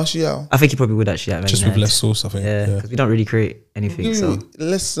give you Martial. I think he probably would actually. Just with less sauce, I think. Yeah, because we don't really create anything. So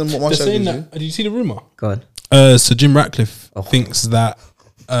less than what Martial gives you. Did you see the rumor? Go on. So Jim Ratcliffe thinks that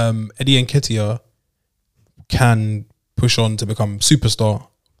Eddie Nketiah can push on to become superstar.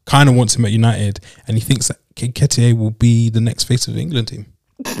 Kind of wants him at United, and he thinks that Nketiah will be the next face of the England team.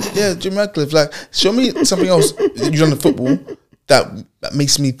 Yeah, Jim Ratcliffe. Like, show me something else you've done in football that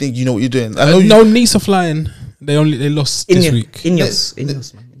makes me think you know what you're doing. I know no, Nice are flying. They lost this week.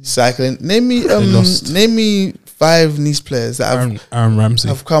 Ineos, cycling. Name me 5 Nice players that Aaron Ramsey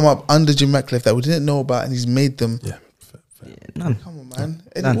have come up under Jim Ratcliffe that we didn't know about, and he's made them. Yeah, fair. None. Come on, man.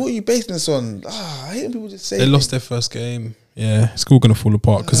 None. What are you basing this on? I hate when people just say they lost their first game. Yeah, it's all going to fall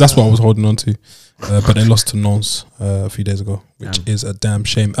apart because that's what I was holding on to. But they lost to Nantes a few days ago, which is a damn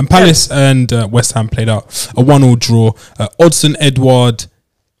shame. And Palace and West Ham played out a 1-1 draw. Odsonne Edouard,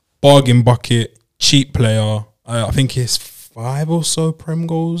 bargain bucket, cheap player. I think he's 5 or so Prem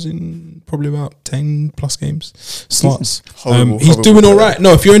goals in probably about 10 plus games. Starts. He's doing all right.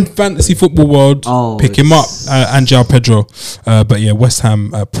 No, if you're in fantasy football world, pick him up. And João Pedro. But yeah, West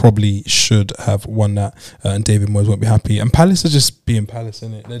Ham probably should have won that. And David Moyes won't be happy. And Palace are just being Palace,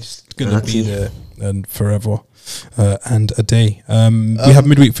 innit? They're just going to be there and forever and a day. We have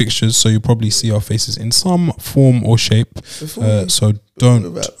midweek fixtures, so you'll probably see our faces in some form or shape. So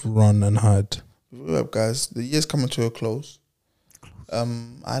don't run and hide. Guys, the year's coming to a close. I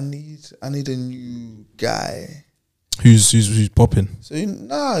need a new guy. Who's popping? So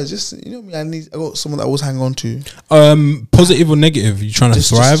just me. I got someone that I was hang on to. Positive or negative? You trying to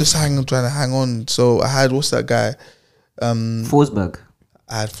thrive? Trying to hang on. So I had what's that guy? Forsberg.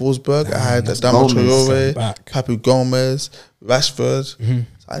 I had Forsberg. I had Adama Traore, Papu Gomez, Rashford. So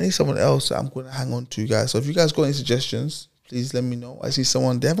I need someone else that I'm going to hang on to, guys. So if you guys got any suggestions, please let me know. I see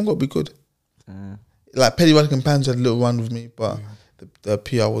someone they haven't got to be good. Like Petty Radican Pans had a little run with me, but the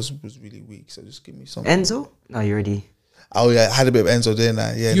PR was really weak. So just give me something. Enzo? No, you already. Oh yeah, I had a bit of Enzo there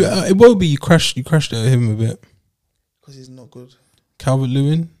now. Yeah, it will be you crashed him a bit because he's not good.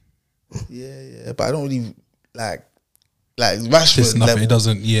 Calvert-Lewin. Yeah, but I don't really like Rashford. It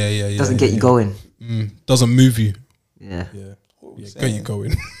doesn't. Yeah. Doesn't get you going. Doesn't move you. Yeah. Get you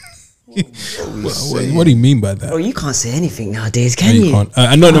going. What do you mean by that? Oh, you can't say anything nowadays, can you? Can't.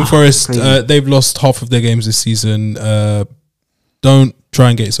 And Nottingham Forest, they've lost half of their games this season. Don't try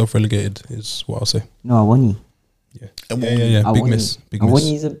and get yourself relegated, is what I'll say. No, I won you. Yeah. Big miss.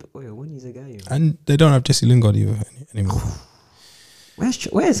 Awoni's a guy. And they don't have Jesse Lingard either anymore.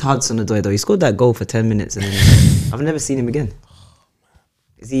 Where's Hudson-Odoi though? He scored that goal for 10 minutes and then I've never seen him again.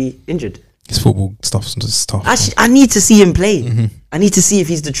 Is he injured? His football stuff's just tough. Actually, I need to see him play. I need to see if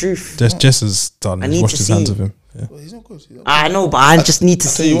he's the truth. Jess has done. He's washed his hands of him. Yeah. Well, he's not good. I know, but I just need to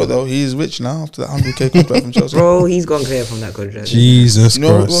see. Tell you what though, he's rich now after that 100k contract from Chelsea. Bro, he's gone clear from that contract. Jesus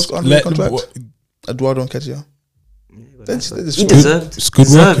Christ. Who was under the contract? Eduardo Nketiah. He deserved. It's good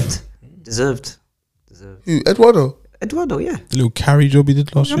work. Deserved. Who? Eduardo, yeah. The little carry job he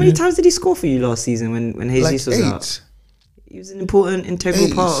did last year. How many times did he score for you last season when Jesus was out? He was an important,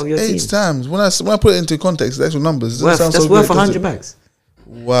 integral part of your team. 8 times. When I put it into context, the actual numbers, that's worth 100 bags.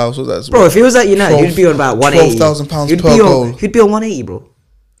 Wow, so that's bro. If he was at United, he'd be on about 180. £12,000 per goal. He'd be on 180, bro.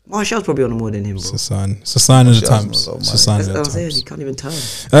 Martial's probably on more than him, bro. It's a sign. It's a sign of the times. It's a sign of the times. He can't even turn.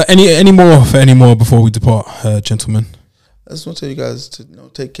 Any more before we depart, gentlemen? I just want to tell you guys to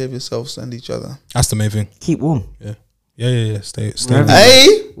take care of yourselves and each other. That's the main thing. Keep warm. Yeah. Stay.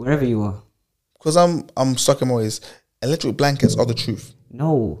 Wherever you are. Because I'm stuck in my ways. Electric blankets are the truth.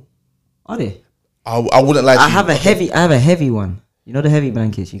 No, are they? I wouldn't like. I have a heavy one. You know the heavy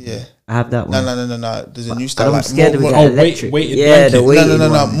blankets? I have that one. No. There's a new style. I'm scared of electric. Weighted the weighted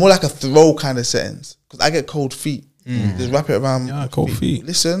No. More like a throw kind of settings. Because I get cold feet. Just wrap it around. Yeah, cold feet.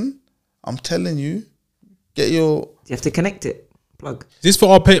 Listen, I'm telling you, get your. You have to connect it. Plug. Is this for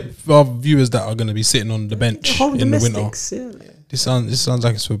our viewers that are going to be sitting on the bench in the winter? Yeah. This sounds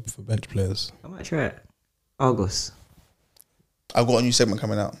like it's for bench players. I might try it. Argos. I've got a new segment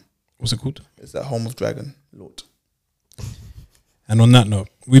coming out. What's it called? It's the Home of Dragon Lord. And on that note,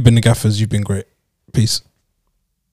 we've been the Gaffers. You've been great. Peace.